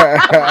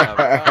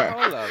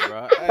 Hold up,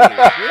 bro.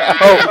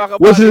 Oh, talk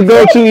what's about his this.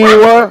 go-to?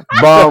 You want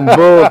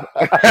bamboo?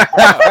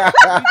 Bruh,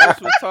 we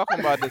just was talking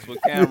about this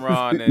with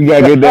Cameron You and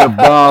gotta get that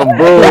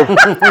bamboo.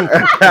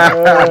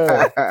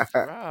 bruh.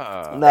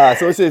 Nah,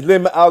 so it says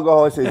limit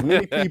alcohol. It says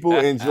many people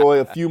enjoy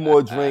a few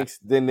more drinks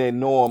than their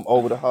norm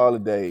over the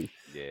holidays,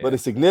 but Yeah. a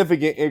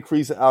significant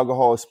increase in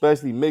alcohol,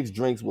 especially mixed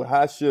drinks with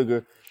high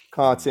sugar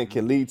content, Hmm.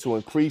 can lead to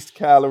increased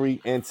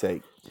calorie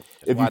intake.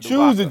 That's If why you I do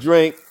choose to vodka.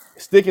 drink,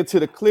 sticking to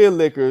the clear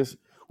liquors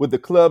with the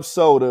club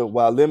soda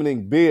while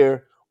limiting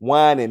beer,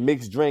 wine, and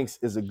mixed drinks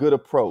is a good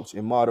approach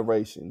in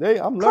moderation.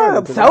 I'm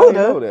learning Club because I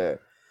didn't know soda. that.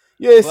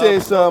 Yeah, it Club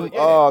says soda, some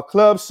yeah,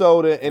 club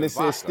soda and and it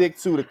says vodka. stick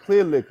to the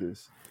clear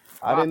liquors.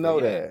 I didn't Vodka, know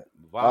yeah. that.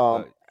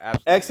 Vodka,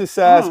 absolutely.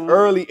 Exercise Mm.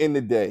 early in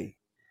the day.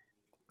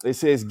 It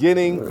says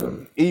getting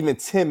even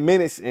 10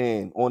 minutes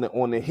in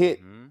on the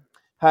hit Hmm.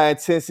 high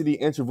intensity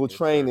interval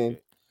Hit training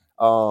circuit.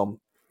 um,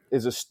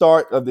 is a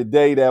start of the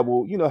day that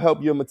will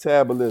help your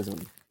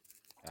metabolism.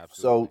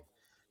 Absolutely. So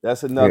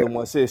that's Yeah. another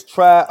one. It says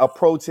try a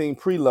protein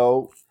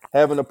preload,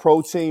 having a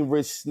protein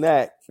rich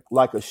snack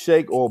like a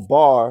shake or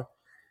bar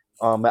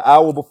an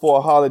hour before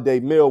a holiday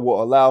meal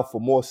will allow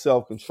for more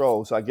self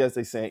control. So I guess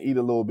they're saying eat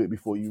a little bit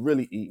before you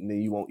really eat, and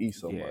then you won't eat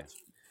so Yeah. much.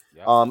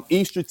 Yep.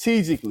 Eat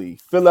strategically.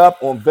 Fill up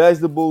on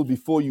vegetables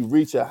before you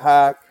reach a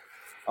high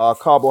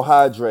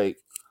carbohydrate.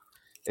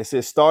 It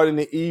says start in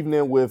the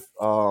evening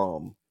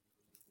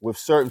with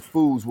certain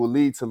foods will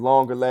lead to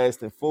longer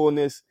lasting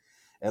fullness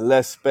and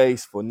less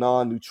space for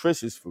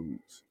non-nutritious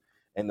foods.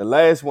 And the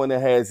last one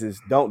that has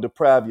is don't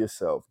deprive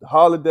yourself. The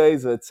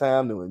holidays are a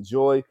time to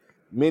enjoy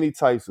many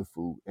types of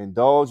food.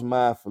 Indulge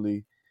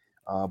mindfully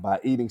by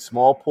eating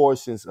small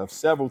portions of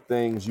several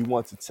things you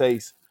want to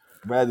taste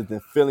rather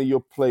than filling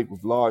your plate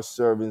with large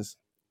servings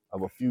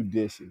of a few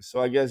dishes.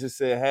 So I guess it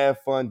said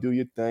have fun, do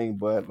your thing,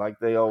 but like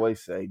they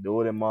always say,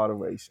 do it in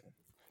moderation.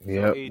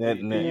 So, Yep. E,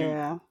 Net net.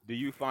 Yeah. do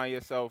you find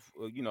yourself,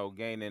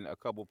 gaining a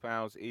couple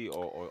pounds, E,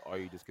 or are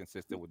you just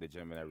consistent with the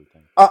gym and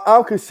everything?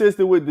 I'm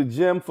consistent with the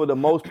gym for the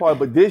most part,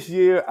 but this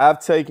year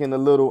I've taken a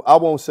little, I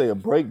won't say a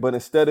break, but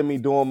instead of me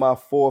doing my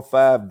 4 or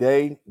 5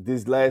 day,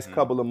 this last Hmm.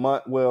 couple of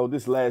months, well,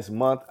 this last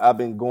month, I've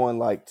been going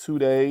like 2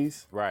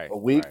 days Right. a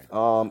week. Right.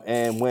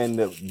 And when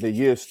the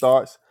year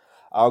starts,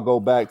 I'll go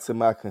back to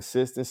my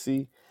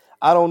consistency.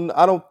 I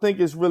don't think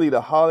it's really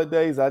the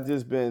holidays. I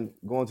just been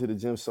going to the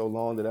gym so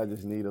long that I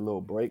just need a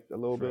little break a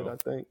little bit, True. I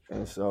think.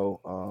 And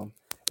so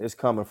it's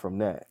coming from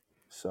that.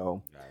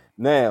 So Got it.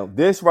 now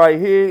this right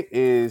here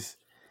is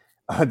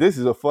this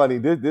is a funny.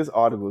 This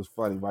article is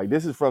funny, right?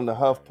 This is from the Hilarious.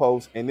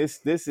 HuffPost, and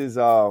this is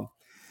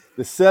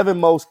the 7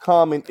 most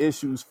common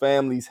issues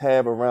families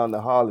have around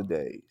the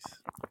holidays.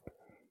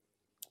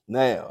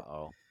 Now,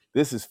 Uh-oh.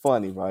 this is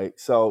funny, right?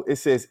 So it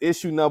says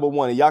issue number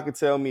one, and y'all can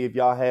tell me if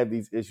y'all have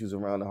these issues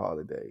around the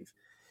holidays.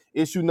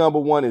 Issue number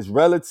one is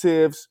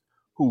relatives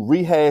who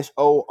rehash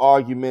old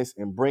arguments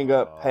and bring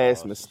up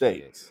past Oh,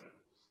 shit. mistakes.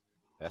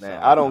 That Now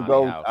sounds I like don't Donnie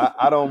go. House.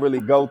 I don't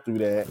really go through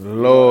that.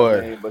 You know what I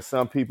Lord. mean? But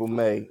some people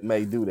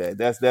may do that.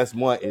 That's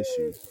one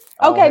issue.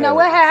 I don't Okay, now have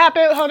what that had issue.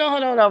 happened? Hold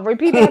on.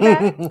 Repeat that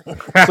back.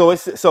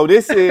 So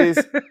this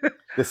is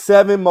the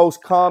 7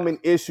 most common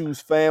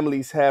issues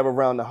families have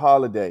around the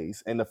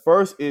holidays, and the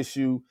first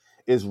issue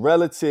is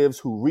relatives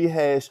who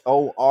rehash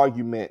old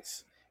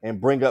arguments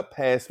and bring up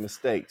past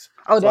mistakes.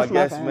 Oh, So I that's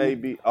my guess family.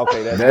 maybe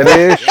okay, that's That yours.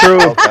 is Yeah,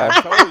 true. Okay, I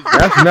told you.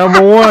 That's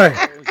number I one.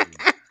 told you.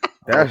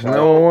 That's okay.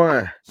 number So,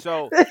 one.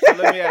 so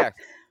let me ask.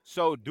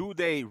 So, do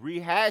they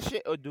rehash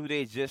it, or do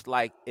they just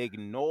like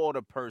ignore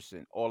the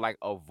person, or like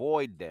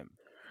avoid them,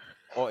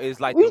 or is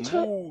like the We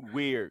tr- mood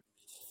weird?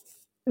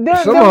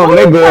 Some the of them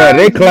they mood good.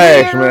 They turns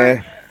clash, weird.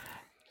 man.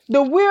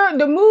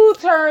 The mood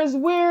turns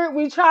weird.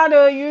 We try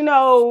to,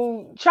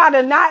 try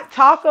to not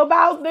talk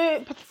about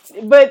it,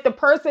 but the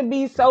person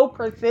be so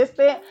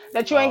persistent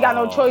that you ain't got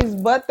no Oh, choice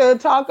but to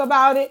talk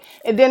about it.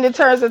 And then it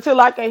turns into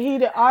like a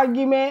heated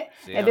argument.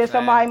 see what And I'm then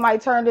somebody saying?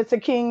 might turn into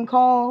King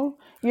Kong,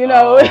 you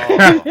know.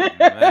 Oh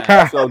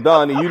man. So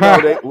Donnie, you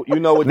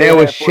know what they There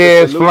was have for the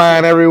chairs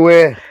flying solution.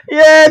 everywhere.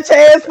 Yeah,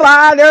 chairs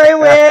flying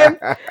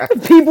everywhere,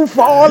 people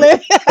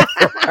falling.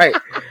 Right.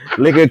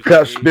 Liquor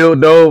cup See,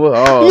 spilled over.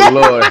 Oh Yeah.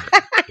 Lord.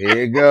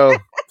 Here you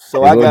go.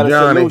 So Here I go got a Johnny.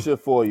 solution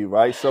for you,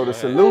 right? So go the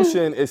ahead.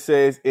 solution it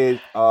says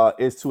is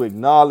to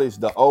acknowledge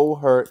the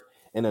old hurt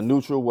in a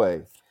neutral way.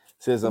 It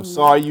says I'm Mm.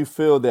 sorry you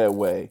feel that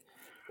way,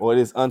 or it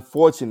is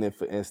unfortunate,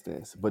 for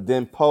instance. But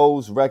then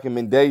pose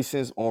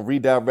recommendations on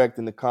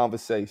redirecting the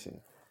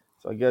conversation.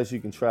 So I guess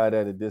you can try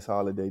that at this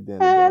holiday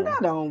dinner, Man, Donnie.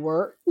 that don't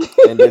work.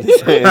 And then it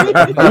says,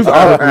 These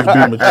articles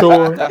be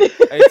mature.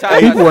 Hey,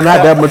 Tata People are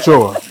not said, that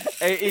mature.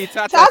 hey, E,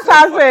 Tata said,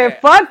 Tata fuck said,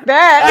 that. "Fuck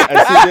that." I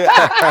see that.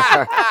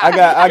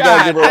 I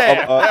gotta give God her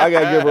damn. I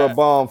gotta give her a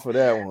bomb for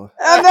that one.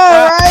 I know,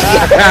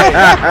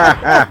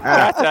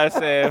 Hey, right? Tata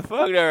said,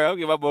 fuck that. I'll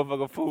give my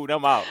motherfucking food.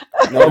 I'm out.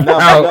 Now, I'm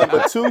number out.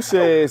 number two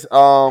says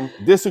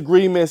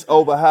disagreements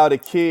over how the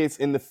kids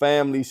in the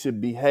family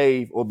should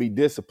behave or be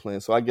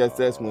disciplined. So I guess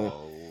that's when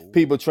Oh,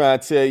 people try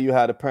to tell you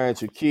how to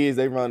parent your kids.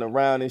 They run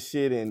around and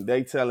shit, and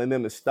they telling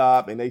them to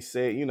stop, and they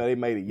say, they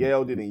may have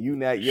yelled it, and you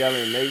not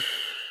yelling, and they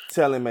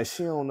telling man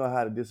she don't know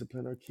how to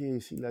discipline her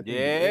kids. She let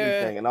them do Yeah.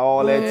 anything and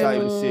all that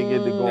type of shit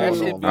get to That going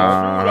shit on, be man.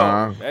 true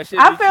though. That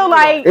shit I be feel true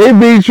like though. It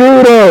be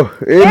true though.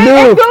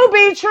 it do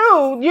be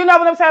true. You know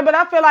what I'm saying? But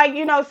I feel like,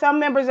 some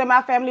members in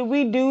my family,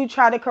 we do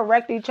try to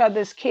correct each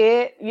other's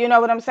kid. You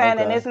know what I'm saying?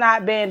 And Okay. it's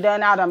not being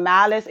done out of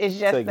malice. It's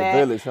just Take a that,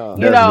 village, huh?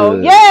 you That's know,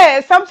 good.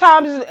 yeah,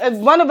 sometimes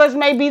one of us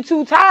may be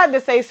too tired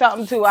to say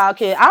something to our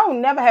kid. I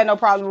don't never had no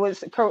problem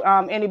with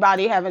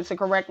anybody having to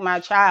correct my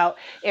child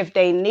if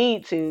they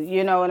need to.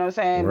 You know what I'm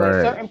saying? But Right.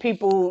 certain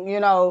people,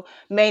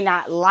 may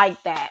not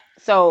like that.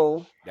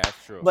 So, That's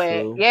true. but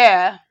True.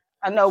 yeah,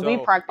 I know we So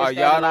practice are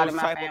that a y'all lot those in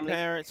my type of family.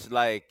 parents?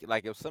 Like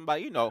if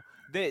somebody,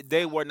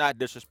 they were not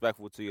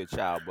disrespectful to your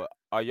child, but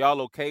are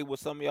y'all okay with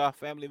some of y'all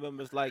family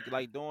members like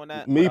doing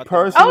that Me without them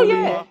knowing who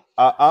you personally, Oh are?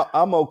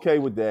 I'm okay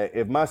with that.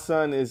 If my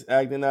son is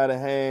acting out of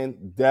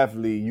hand,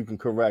 definitely you can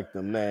correct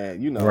him, man.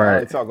 I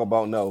Right. ain't talking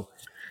about no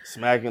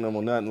smacking him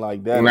or nothing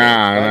like that.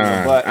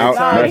 Nah. But in Out.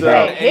 No, terms you That's of,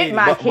 can't out. hit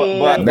my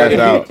kid. That's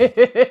out.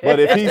 but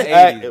if That's he's the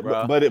 80s,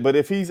 bro. but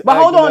if he's But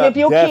hold acting on, up, if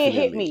your kid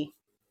hit definitely. me,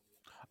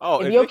 Oh,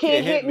 if if your your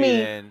kid kid hit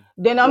me, then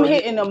then I'm Well,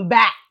 hitting them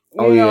back.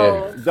 Oh,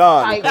 yeah.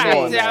 Donnie, type come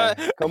on, thing. man.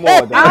 Come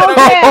on, I Donnie.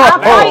 don't care. I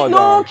Come fight on,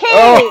 little Donnie.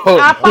 kids.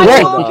 I Come fight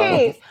on, little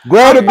Donnie. kids.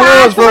 Grab the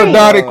I'm gloves first, 5'3".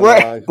 Donnie. Come on,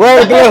 Donnie.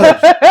 Grab the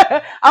gloves.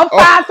 I'm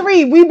Oh.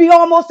 5'3". We be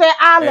almost at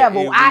eye hey,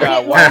 level. we I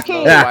gotta hit little watch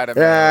little kids.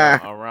 Spider-Man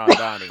around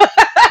Donnie.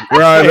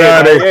 Right, Yeah,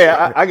 Donnie. man,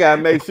 yeah, I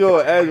gotta make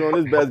sure Ezra on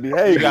his best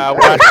You behavior. gotta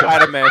watch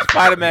Spider-Man.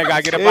 Spider-Man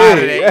gotta get up out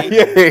of there.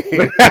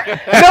 Yeah.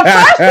 The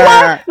first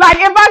one, like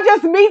if I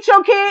just meet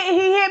your kid and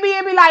he hit me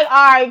and be like,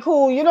 all right,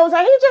 cool. You know what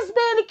I'm saying? He just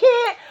being a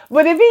kid.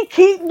 But if he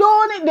keep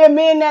doing it, then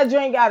me and that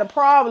joint got a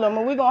problem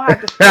and we gonna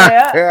have to square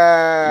up.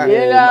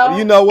 Yeah,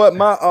 you know what?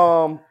 My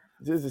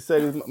just to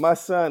say this, my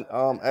son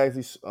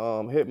actually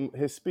hit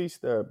his speech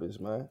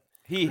therapist, man.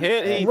 He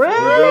hit. He He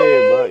for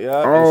did, real. bro.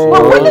 Yeah. And Oh.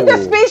 But what did the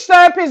Oh. speech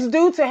therapist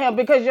do to him?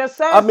 Because your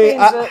son I mean,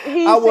 he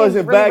I seems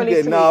wasn't really, back really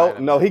there. sweet.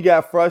 No, he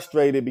got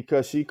frustrated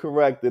because she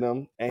corrected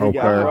him, and he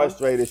got Okay.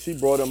 frustrated. She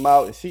brought him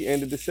out, and she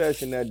ended the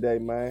session that day,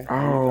 man.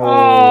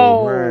 Oh,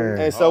 man.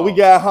 And so we Oh.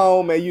 got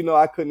home, and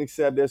I couldn't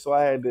accept that, so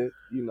I had to,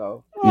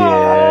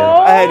 Yeah.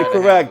 I had to Let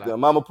it correct handle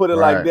him. I'm gonna put it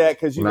like Right. that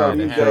because Nah, these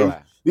for sure.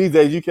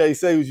 days, you can't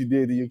say what you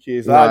did to your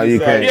kids. So No, I just you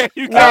say, can't. Yeah,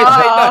 you can't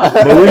say No. nothing.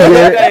 But we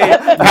get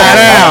it. Bow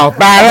down.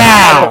 Bow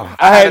down.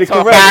 I had to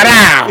talk correct Bow him.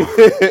 down.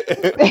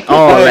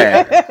 All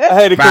that. I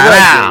had to Bow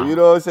correct down. him. You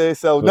know what I'm saying?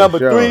 So For number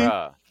sure. three.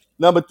 Bruh.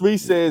 Number three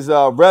says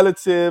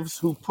relatives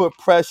who put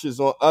pressures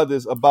on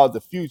others about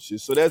the future.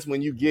 So that's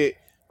when you get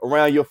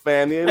around your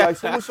family. They're like,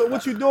 so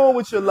what you doing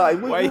with your life?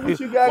 What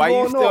you got Why going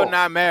you still on?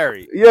 not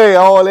married? Yeah,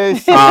 all that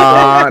shit.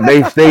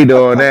 They stay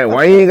doing that.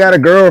 Why you ain't got a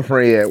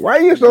girlfriend yet? Why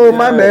you so in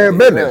my damn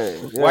business?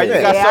 Why you yeah.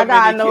 got Yeah, so I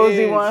got many a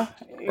nosy kids? one.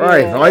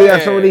 Right. Yeah. Why you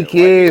got so many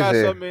Why you kids? got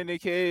so And many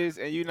kids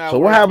and you not so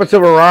what working? happened to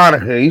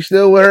Veronica? You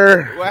still with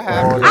her? What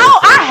All happened? that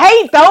shit.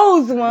 I hate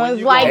those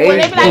ones. you Like gonna when pay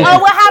they be like, me? "Oh,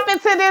 what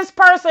happened to this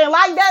person?"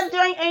 Like that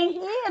drink ain't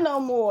here no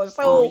more.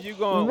 So When you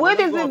gonna what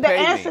is gonna it? The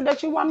pay answer me?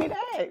 that you want me to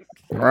ask?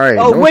 Right.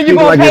 Oh, Don't when you speak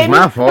gonna like pay it's me?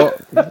 my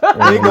fault.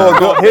 Here go a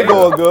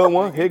good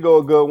one. Nigga. Here go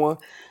a good one.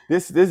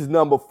 This is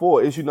number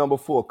 4. Issue number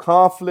 4.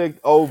 Conflict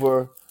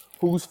over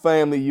whose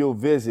family you'll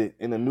visit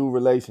in a new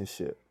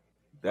relationship.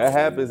 That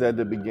happens at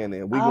the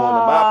beginning. We going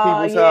to my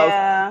people's house.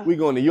 Yeah. We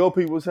going to your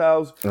people's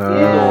house.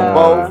 We doing Yeah.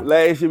 both.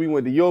 Last year we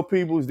went to your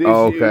people's.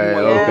 This year we Okay,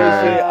 want to go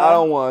this okay. year. I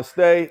don't want to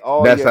stay.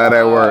 Oh That's yeah. how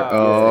that work.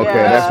 Oh,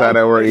 okay. Yeah. That's how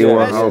that work. You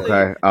want? Especially,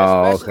 Okay.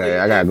 Oh, okay.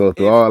 I gotta go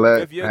through if, all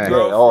that. if your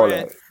Hey. all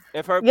girlfriend, that.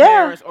 if her Yeah.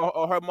 parents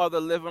or her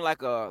mother living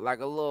like a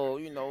little,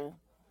 you know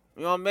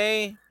what I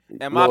mean?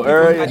 And my Little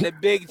people area. got the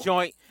big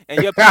joint,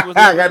 and your people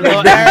I live in got a the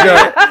little big area.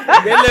 joint.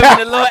 They live in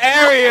a little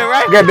area,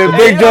 right? Got the And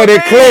big you know joint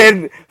in what I mean?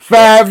 Clinton.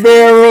 5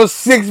 bedrooms,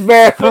 6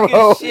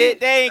 Cooking bedrooms. shit,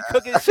 they ain't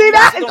cooking shit. See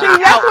That's gonna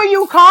be that's out. where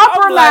you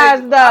I'm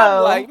compromise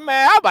though. like,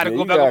 man, I'm about to Yeah,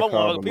 go you back over gotta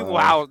my other people's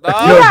compromise. house,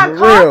 You dog. No, got for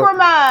real.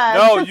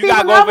 compromise. No, Cause you see,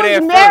 gotta when go I over was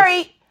there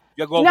married, first.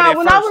 You gotta go over there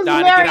when I first, was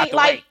Donnie. Get out married, the like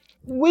way.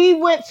 we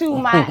went to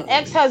my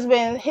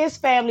ex-husband, his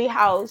family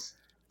house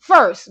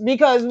first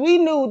because we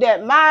knew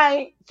that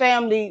my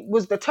family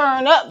was the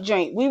turn up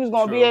drink. We was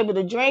gonna be True. able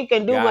to drink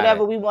and do Got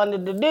whatever it. we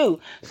wanted to do.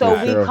 So Got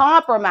we it.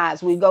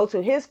 compromised. We go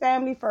to his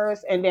family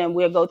first, and then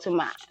we'll go to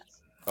mine,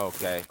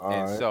 Okay. All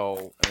And right.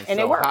 so and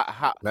it worked.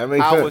 That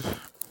makes how sense.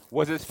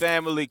 was his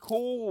family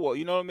cool? Or,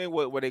 you know what I mean?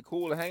 Were they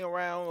cool to hang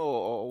around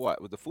or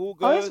what? Was the food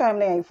Oh, his good?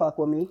 family ain't fuck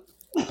with me.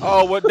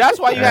 Oh, well, that's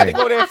why you had to Hey,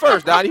 go there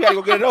first, Donnie. You had to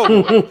go get it over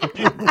with.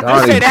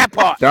 Just say Donnie, that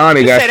part.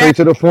 Donnie Just got say straight that.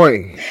 to the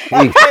point.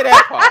 Just say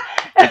that part.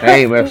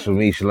 They ain't mess with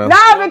me, Slim. Nah,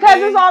 You know what I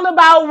because mean? it's all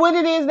about what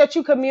it is that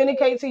you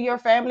communicate to your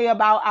family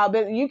about our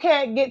business. You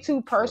can't get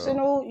too True.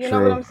 personal, you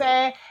know what True. I'm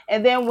saying?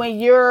 And then when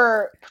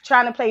you're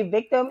trying to play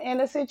victim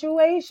in a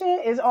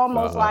situation, it's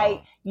almost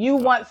like you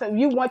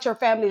want your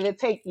family to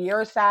take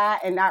your side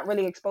and not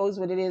really expose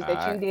what it is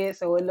that you Alright. did.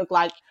 So it looked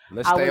like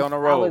Let's I stay was on the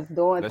I was road.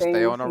 doing Let's things,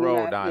 stay on the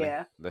road, Donnie.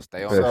 yeah. Let's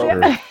stay on the That's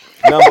road. true.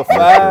 Number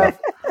That's true. 5.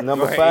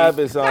 Number Go 5 ahead.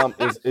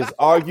 is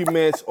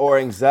arguments or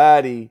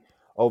anxiety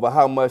over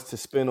how much to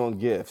spend on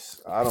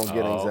gifts. I don't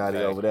get Oh,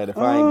 anxiety okay. over that.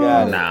 If I ain't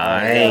got it, Nah,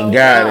 I I ain't got ain't it.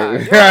 got Nah,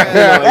 it. you ain't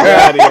Ain't no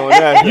anxiety on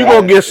that You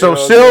gonna side. get You some know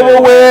what I'm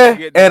saying? You silverware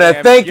getting the and a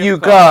damn thank gift you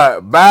card.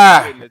 card. You Bye.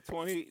 getting the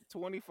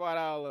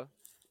 $25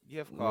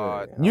 gift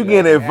card Yeah, You I'm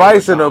get not to doing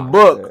advice in a nothing Amazon.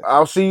 like book. that.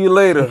 I'll see you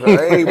later.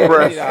 I ain't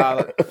pressed.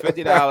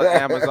 $50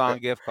 Amazon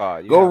gift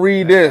card. You Go have a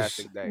read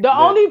this. fantastic day. The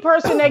That only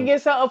person that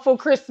gets something for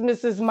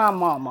Christmas is my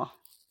mama.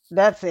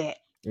 That's it.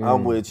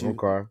 I'm with you.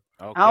 Okay.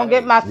 I don't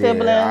get my Okay. Yeah,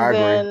 siblings I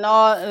agree. and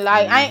all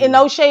like I ain't in Hmm.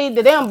 no shade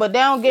to them, but they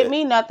don't get Yeah,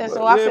 me nothing.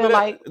 So but I yeah, feel but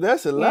like,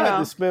 that's a you lot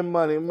to know, spend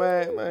money,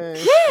 man.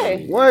 Man, yeah.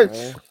 shit, What?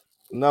 man.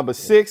 Number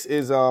 6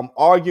 is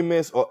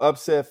arguments or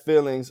upset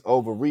feelings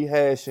over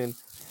rehashing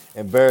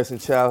embarrassing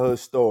childhood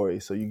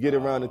stories. So you get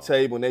around the Oh.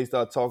 table and they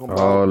start talking Oh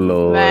about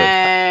Lord.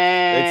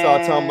 they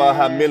start talking about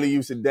how Man, Millie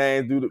used to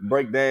dance, do the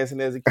break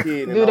dancing as a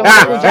kid and do the all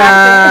Michael that.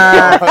 Jackson.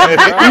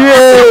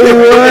 Yeah,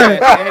 Break what?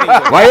 dance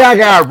anyway. Why y'all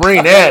gotta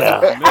bring that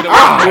Middle up? middle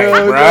All You school right,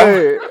 know what I'm bruh.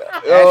 saying?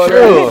 at All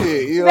that Sure. church.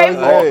 shit. You know what They I'm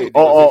Or You saying? need to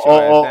go sit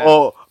your ass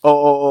down.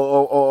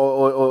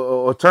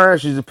 turn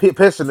she's a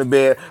piss in the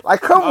bed.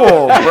 Like, come Oh,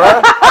 on,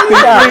 bruh. Why you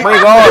T gotta Street.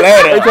 bring all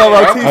that They up, talking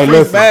about bruh? T Hey,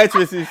 Street's listen,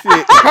 mattress and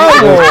shit.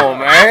 Come listen. on,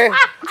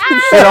 man.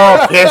 Shit all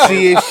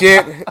pissy and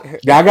shit.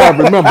 Yeah, I gotta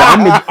remember,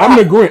 I'm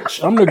the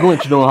Grinch. I'm the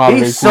Grinch during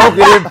holiday He's season.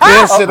 soaking in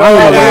piss and I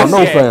ain't all around that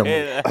no shit.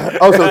 family.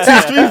 Oh, so T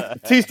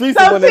Street's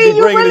the So one that be see,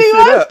 you bringing this really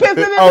shit was up.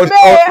 pissing in the Oh,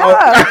 oh, bed,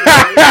 huh?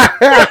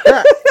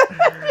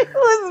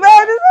 You was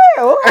mad nah. as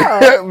hell,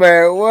 huh? oh.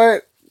 Man,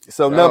 what?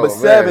 So number Oh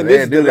man, 7, they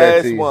this is didn't the do that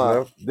to last you, one.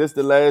 Slim. This is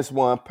the last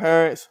one.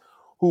 Parents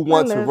who I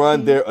want to love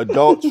run T. their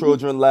adult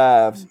children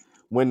lives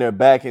when they're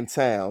back in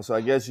town. So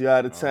I guess you're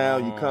out of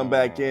town, you come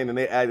back in Oh. and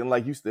they acting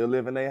like you still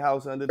live in their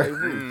house under their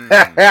roof.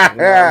 Mm.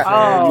 You know what I'm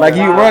saying? You Oh Like got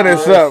to you go running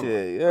through wow. that something.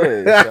 shit.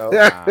 Yeah.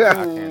 So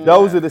Nah, I can't do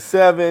those are that. the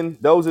seven.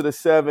 Those are the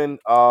seven.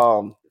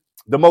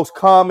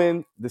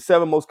 The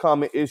 7 most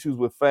common issues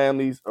with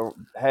families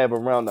have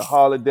around the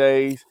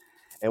holidays.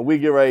 And we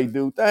get ready to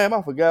do. Damn,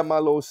 I forgot my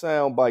little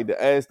sound bite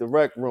to ask the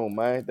rec room,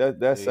 man.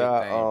 Do your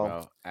thing,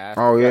 bro.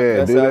 Ask the Oh rec yeah,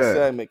 that's do room. our that.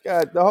 segment.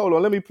 God, hold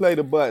on. Let me play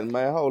the button,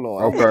 man. Hold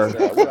on. I'm gonna Okay.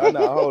 say, well,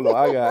 nah, hold on.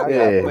 I gotta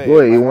Yeah, play go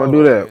it, ahead. You man. want Hold to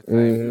do on. Do that? your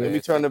thing, Let me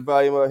player. turn the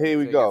volume up. Here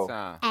we Take your go.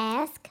 time.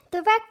 Ask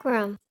the rec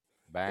room.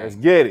 Let's Bang.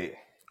 get it.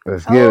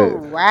 Let's get All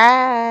it.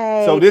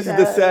 So right. this is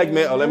the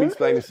segment. Oh, let me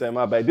explain this.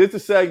 My bad. This is the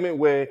segment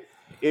where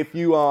if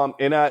you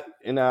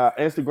in our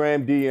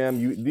Instagram DM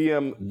you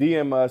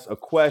DM us a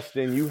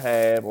question you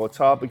have or a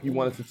topic you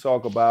want us to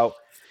talk about,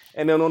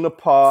 and then on the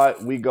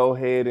pod we go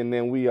ahead and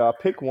then we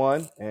pick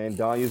one, and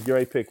Donya's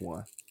gonna pick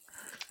one.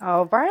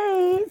 All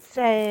right.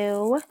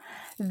 So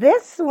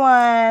this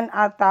one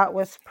I thought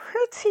was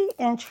pretty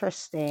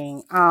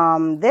interesting.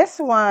 This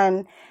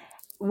one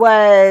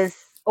was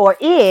or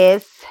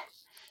is,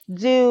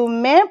 do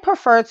men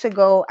prefer to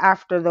go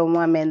after the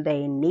woman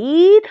they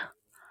need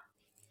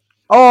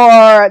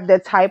or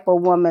the type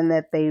of woman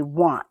that they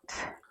want?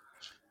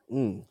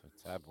 Mm.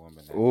 The type of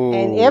woman that they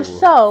And if want. Ooh,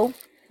 so,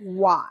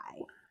 why?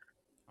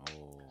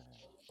 Oh.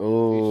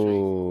 T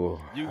Street. ooh.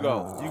 You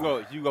go. You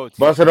go,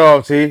 T Bust it Street.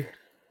 off, T.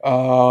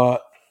 Uh,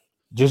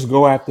 just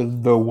go after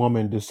the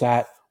woman.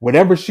 Decide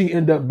whatever she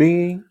end up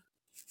being.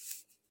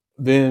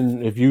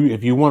 Then if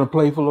you want to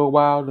play for a little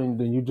while,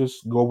 then you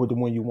just go with the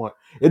one you want.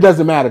 It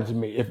doesn't matter to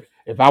me.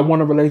 If I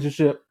want a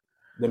relationship,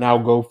 then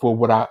I'll go for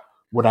what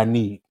I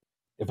need.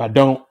 If I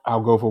don't,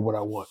 I'll go for what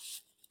I want.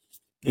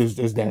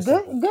 It's that Good,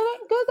 simple. good,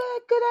 good,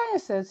 good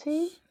answer,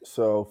 T.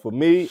 So for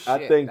me, I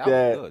Shit, think that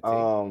was that good,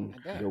 T.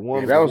 God damn.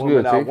 Yeah, that the was woman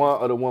good, I T.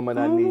 want or the woman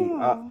I need.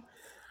 Mm-hmm.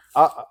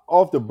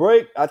 Off the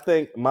break, I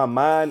think my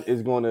mind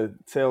is going to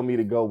tell me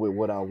to go with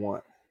what I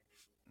want.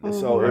 And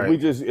so Mm-hmm. Right.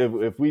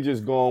 if we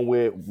just going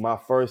with my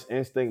first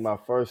instinct, my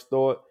first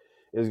thought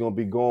is going to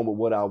be going with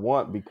what I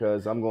want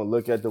because I'm going to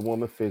look at the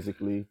woman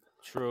physically,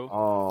 True.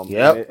 and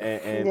Yep.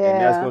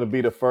 that's Yeah. going to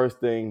be the first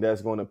thing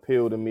that's going to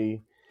appeal to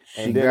me,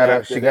 She and then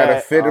gotta after she gotta that,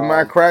 fit in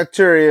my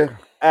criteria.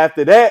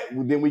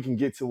 then we can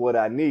get to what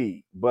I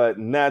need. But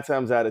 9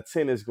 times out of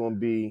 10, it's going to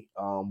be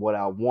what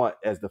I want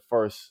as the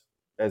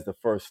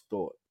first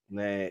thought.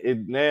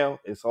 Now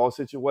it's all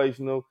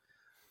situational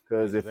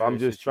because It's very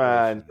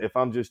situational. if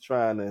I'm just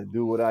trying to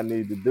do what I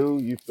need to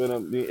do, you feel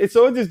me?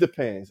 So it just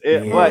depends.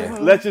 But Yeah.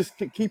 Mm-hmm. let's just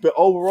keep it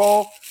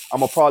overall.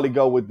 I'm gonna probably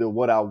go with the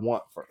what I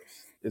want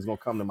first. It's gonna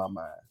come to my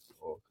mind.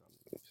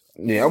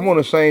 Yeah, I'm on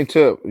the same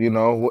tip.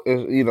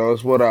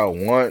 It's what I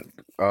want.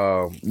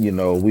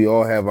 We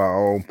all have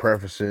our own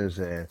preferences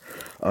and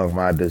of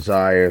my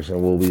desires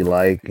and what we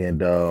like.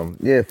 And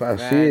yeah, if I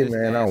see Man, it, this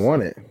man, I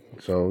want answer. it.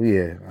 So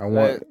yeah, I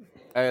want. Let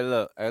Hey,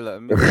 look,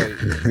 let me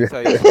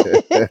tell you something.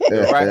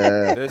 The right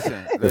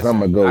Cause I'm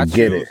listen. gonna go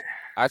get it.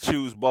 I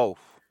choose both.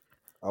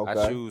 I Okay.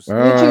 choose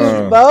You I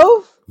choose Uh, choose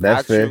both?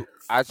 that's fair.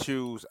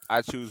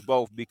 I choose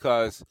both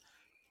because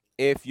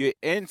if you're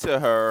into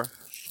her,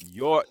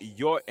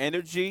 your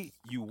energy,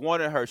 you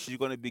wanted her, she's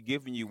gonna be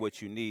giving you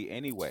what you need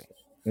anyway.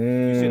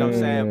 You see what I'm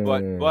saying?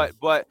 But Mm, but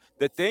but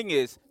the thing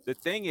is,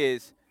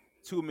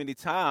 too many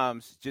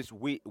times just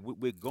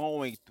we're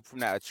going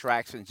from that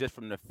attraction just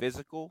from the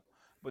physical,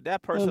 but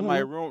that person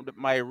Mm-hmm.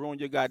 might ruin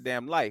your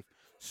goddamn life.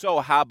 So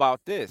how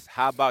about this?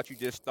 How about you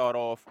just start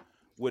off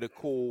with a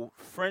cool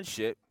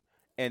friendship,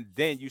 and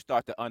then you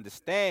start to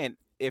understand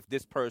if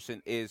this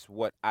person is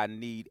what I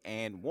need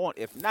and want.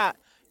 If not,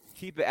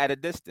 keep it at a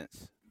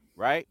distance,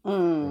 right?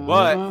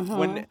 But Mm-hmm.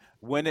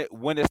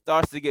 when it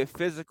starts to get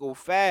physical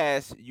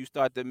fast, you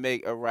start to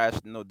make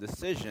irrational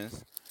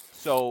decisions.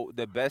 So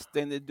the best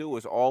thing to do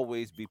is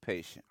always be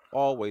patient.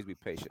 Always be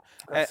patient.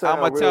 That And I'm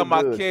gonna sound tell real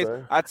my good, kids.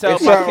 sir. I It tell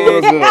my sound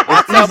real kids. good.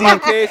 I It's tell my easy.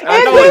 kids. I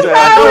It know it just does.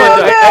 I sound know it real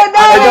does. good, I It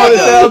know it don't don't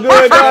does. sound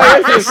good, Check it dog.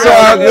 out. That It shit Check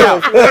sound sound it good,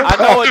 out. good. son. I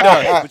know it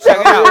does. But check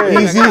it out. Yeah.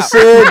 Check it Easy out.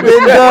 said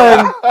than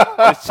done.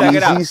 Just check it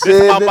Easy out. This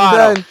is said my than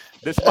motto. done.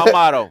 This is my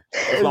motto.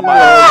 This is That my shit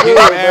motto. sound Get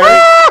good, man.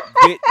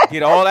 married.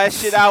 Get all that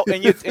shit out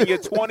in your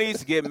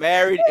 20s. Get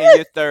married in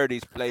your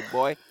 30s,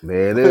 playboy.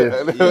 There it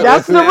is. You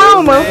That's the understand what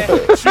I'm rumor. saying?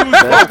 Choose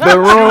That's both. the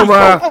Choose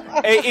both. rumor.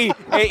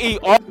 AE,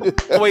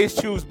 always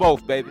choose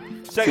both, baby.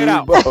 Check it Choose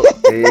out.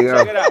 both. There you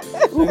Check go. it out.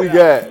 Who Check we it out.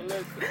 got? So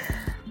listen,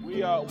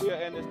 we are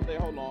in this thing.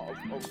 Hold on.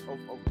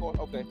 Of course.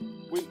 Okay.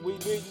 We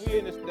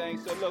in this thing.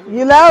 So look, who You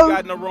we know?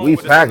 got in the room We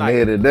with us packed tonight?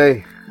 here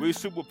today. We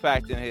super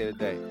packed in here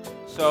today.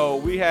 So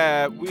we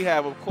have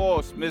of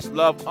course Miss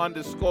Love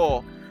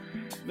underscore.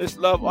 Miss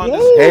Love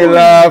underscore. Hey, Yay. We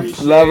love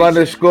appreciate you.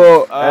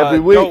 underscore. Every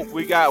week. Dope.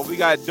 We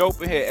got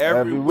dope in here every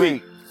Every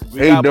week. week. We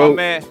Hey, got dope.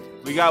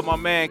 my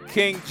man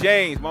King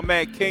James. My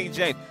man King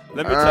James.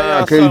 Let me tell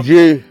y'all something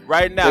KG.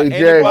 right now.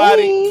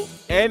 KJ.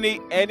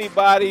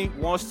 Anybody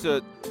wants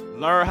to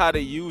learn how to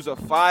use a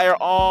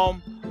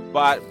firearm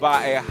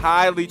by a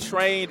highly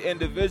trained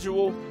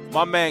individual,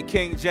 my man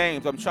King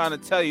James. I'm trying to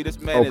tell you, this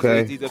man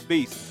Okay. he's a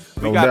beast.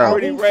 We No got doubt.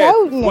 Pretty He's Red.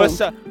 toting What's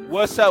him. up?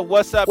 What's up?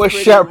 What's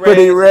Pretty up,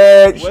 Pretty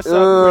Red? Reg? What's up,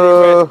 Pretty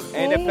Red?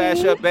 Ain't it past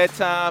Hey. your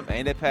bedtime?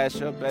 Ain't it past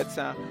your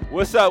bedtime?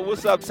 What's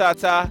up,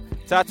 Tata?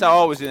 Tata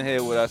always in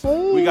here with us.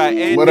 We got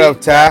Hey. What Indy.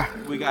 up, Ty?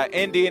 We got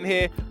Indy in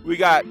here. We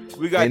got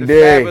the Indy.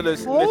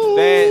 fabulous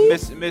Hey.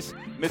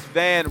 Miss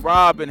Van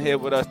Rob in here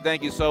with us.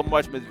 Thank you so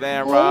much, Miss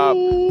Van Rob.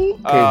 Hey.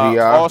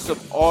 KVR.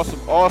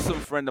 Awesome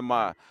friend of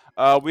mine.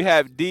 We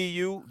have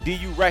DU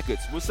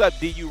Records. What's up,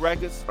 DU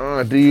Records?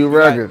 DU We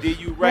got Records.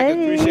 DU Records.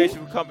 Hey. Appreciate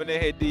you for coming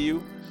in here,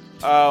 DU.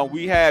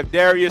 We have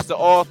Darius the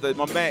author,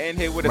 my man in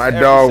here with us My every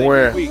dog single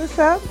went week. What's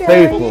up,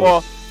 Faithful. guys?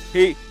 Football.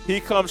 He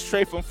comes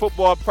straight from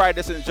football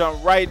practice and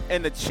jump right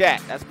in the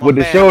chat. That's my With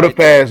the man shoulder right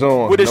there. pads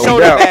on. With the no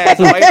shoulder doubt. pads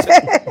on.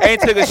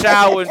 Ain't took a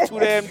shower in 2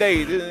 damn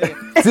days.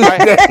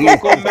 Right?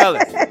 Coco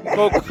Melon.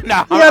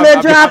 Nah, He on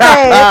that dry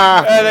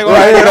pad. they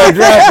Right here, that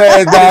drop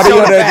pads, dog. He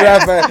on that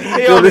drop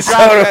He pads. on With the the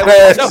shoulder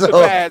pads shoulder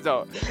on. pads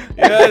on.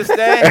 You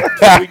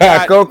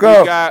understand?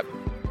 Coco.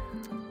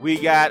 We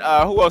got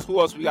who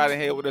else we got in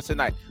here with us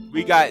tonight?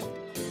 We got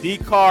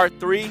D-Card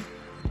 3.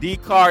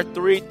 D-Card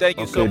 3, thank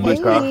you so Okay, much,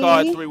 D-Card.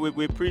 D-Card 3.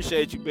 We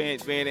appreciate you being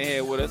in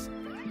here with us.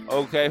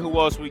 Okay, who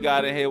else we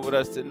got in here with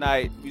us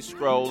tonight? We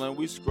scrolling.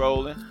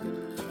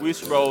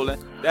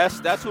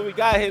 That's what we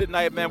got here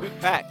tonight, man. We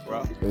packed,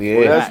 bro.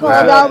 Yeah. That's Called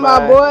right, out my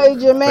man. boy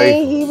Jermaine.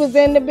 Faithful. He was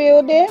in the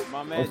building.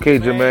 My man Okay,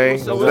 Jermaine,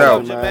 What's no up,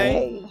 doubt. Jermaine?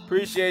 Hey.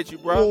 Appreciate you,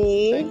 bro.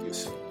 Yeah. Thank you.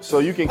 So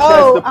you can catch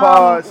Oh, the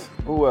pods.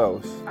 Who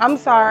else? I'm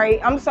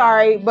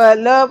sorry, but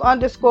Love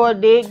underscore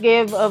did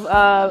give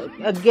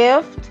a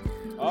gift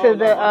to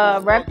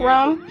the rec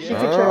room. She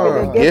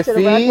contributed a gift to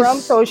the rec room.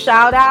 So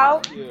shout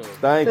out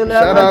Thank to you.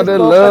 Love Shout out to underscore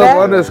for Love that.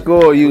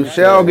 underscore. You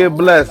shall get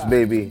blessed,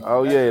 baby.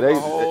 Oh yeah, A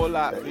whole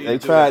lot for you they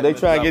to try do, to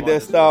get that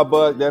Miss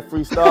Starbucks, that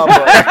free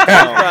Starbucks.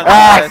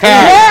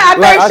 Yeah, I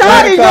Like, think I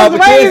Shawty see the just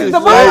raised the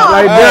competition, bar.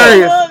 Like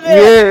Darius.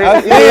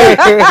 Yeah.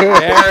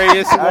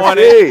 Darius I won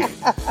it. see.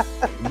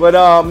 But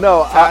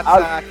no,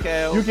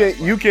 you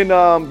can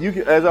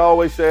as I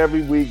always say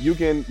every week, you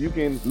can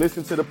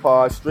listen to the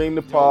pod, stream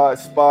the pod,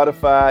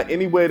 Spotify,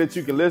 anywhere that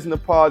you can listen to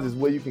pods is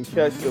where you can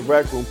catch the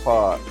Rec Room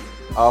pod.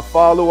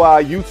 Follow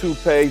our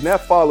YouTube page.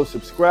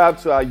 Subscribe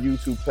to our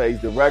YouTube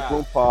page, the Rec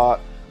Room Pod.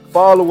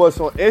 Follow us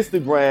on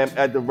Instagram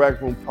at the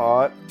Rec Room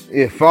Pod.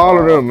 Yeah,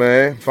 follow them,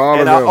 man. Follow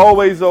And them. I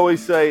always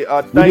say You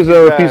thank you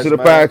deserve guys, a piece of the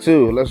man. pie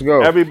too. Let's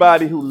go.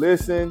 Everybody who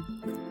listens,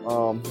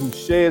 who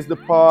shares the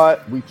pod,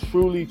 we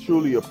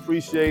truly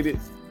appreciate it.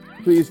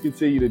 Please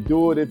continue to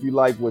do it if you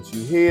like what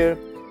you hear.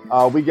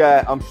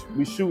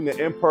 We shooting an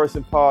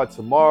in-person pod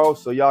tomorrow,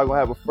 so y'all gonna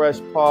have a fresh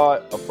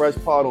pod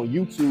on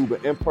YouTube,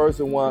 an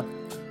in-person one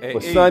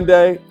for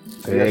Sunday.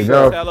 There you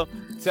go.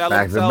 Tell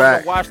Back to them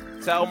back.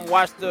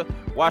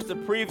 watch the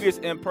previous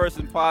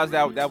in-person pods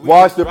that we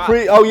Watch just the dropped.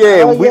 pre. Oh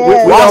yeah, Oh,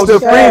 yeah. Watch the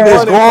Sure.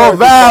 previous going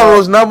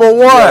virals, number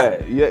one.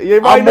 Yeah,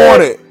 right I'm there.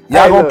 on it.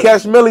 Y'all Hey, gonna look.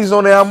 catch Millie's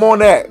on there. I'm on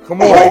that.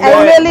 Come on. Hey,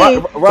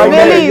 Millie, right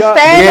Millie, there,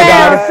 stand yeah,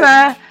 down, got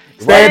son.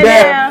 Stand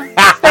down.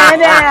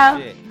 Stand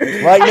down.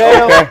 Right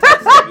now,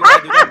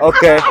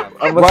 Okay.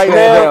 I'm gonna Right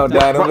stand now- down,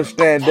 Dad. I'm gonna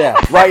stand down.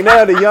 right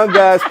now, the Young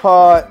Guys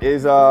pod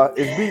is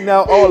beating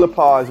out all the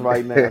pods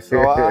right now.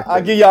 So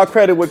I give y'all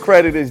credit where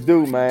credit is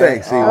due, man.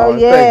 Thanks, Oh, Elon.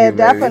 yeah, Thank you,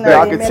 definitely. baby. Y'all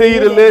Thank you. continue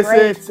to You did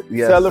listen.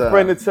 Yes, tell a sir.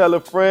 friend to tell a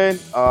friend.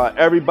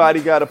 Everybody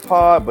got a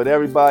pod, but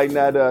everybody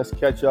not us.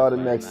 Catch y'all the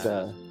next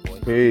time.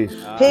 Peace.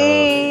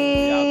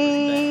 Peace.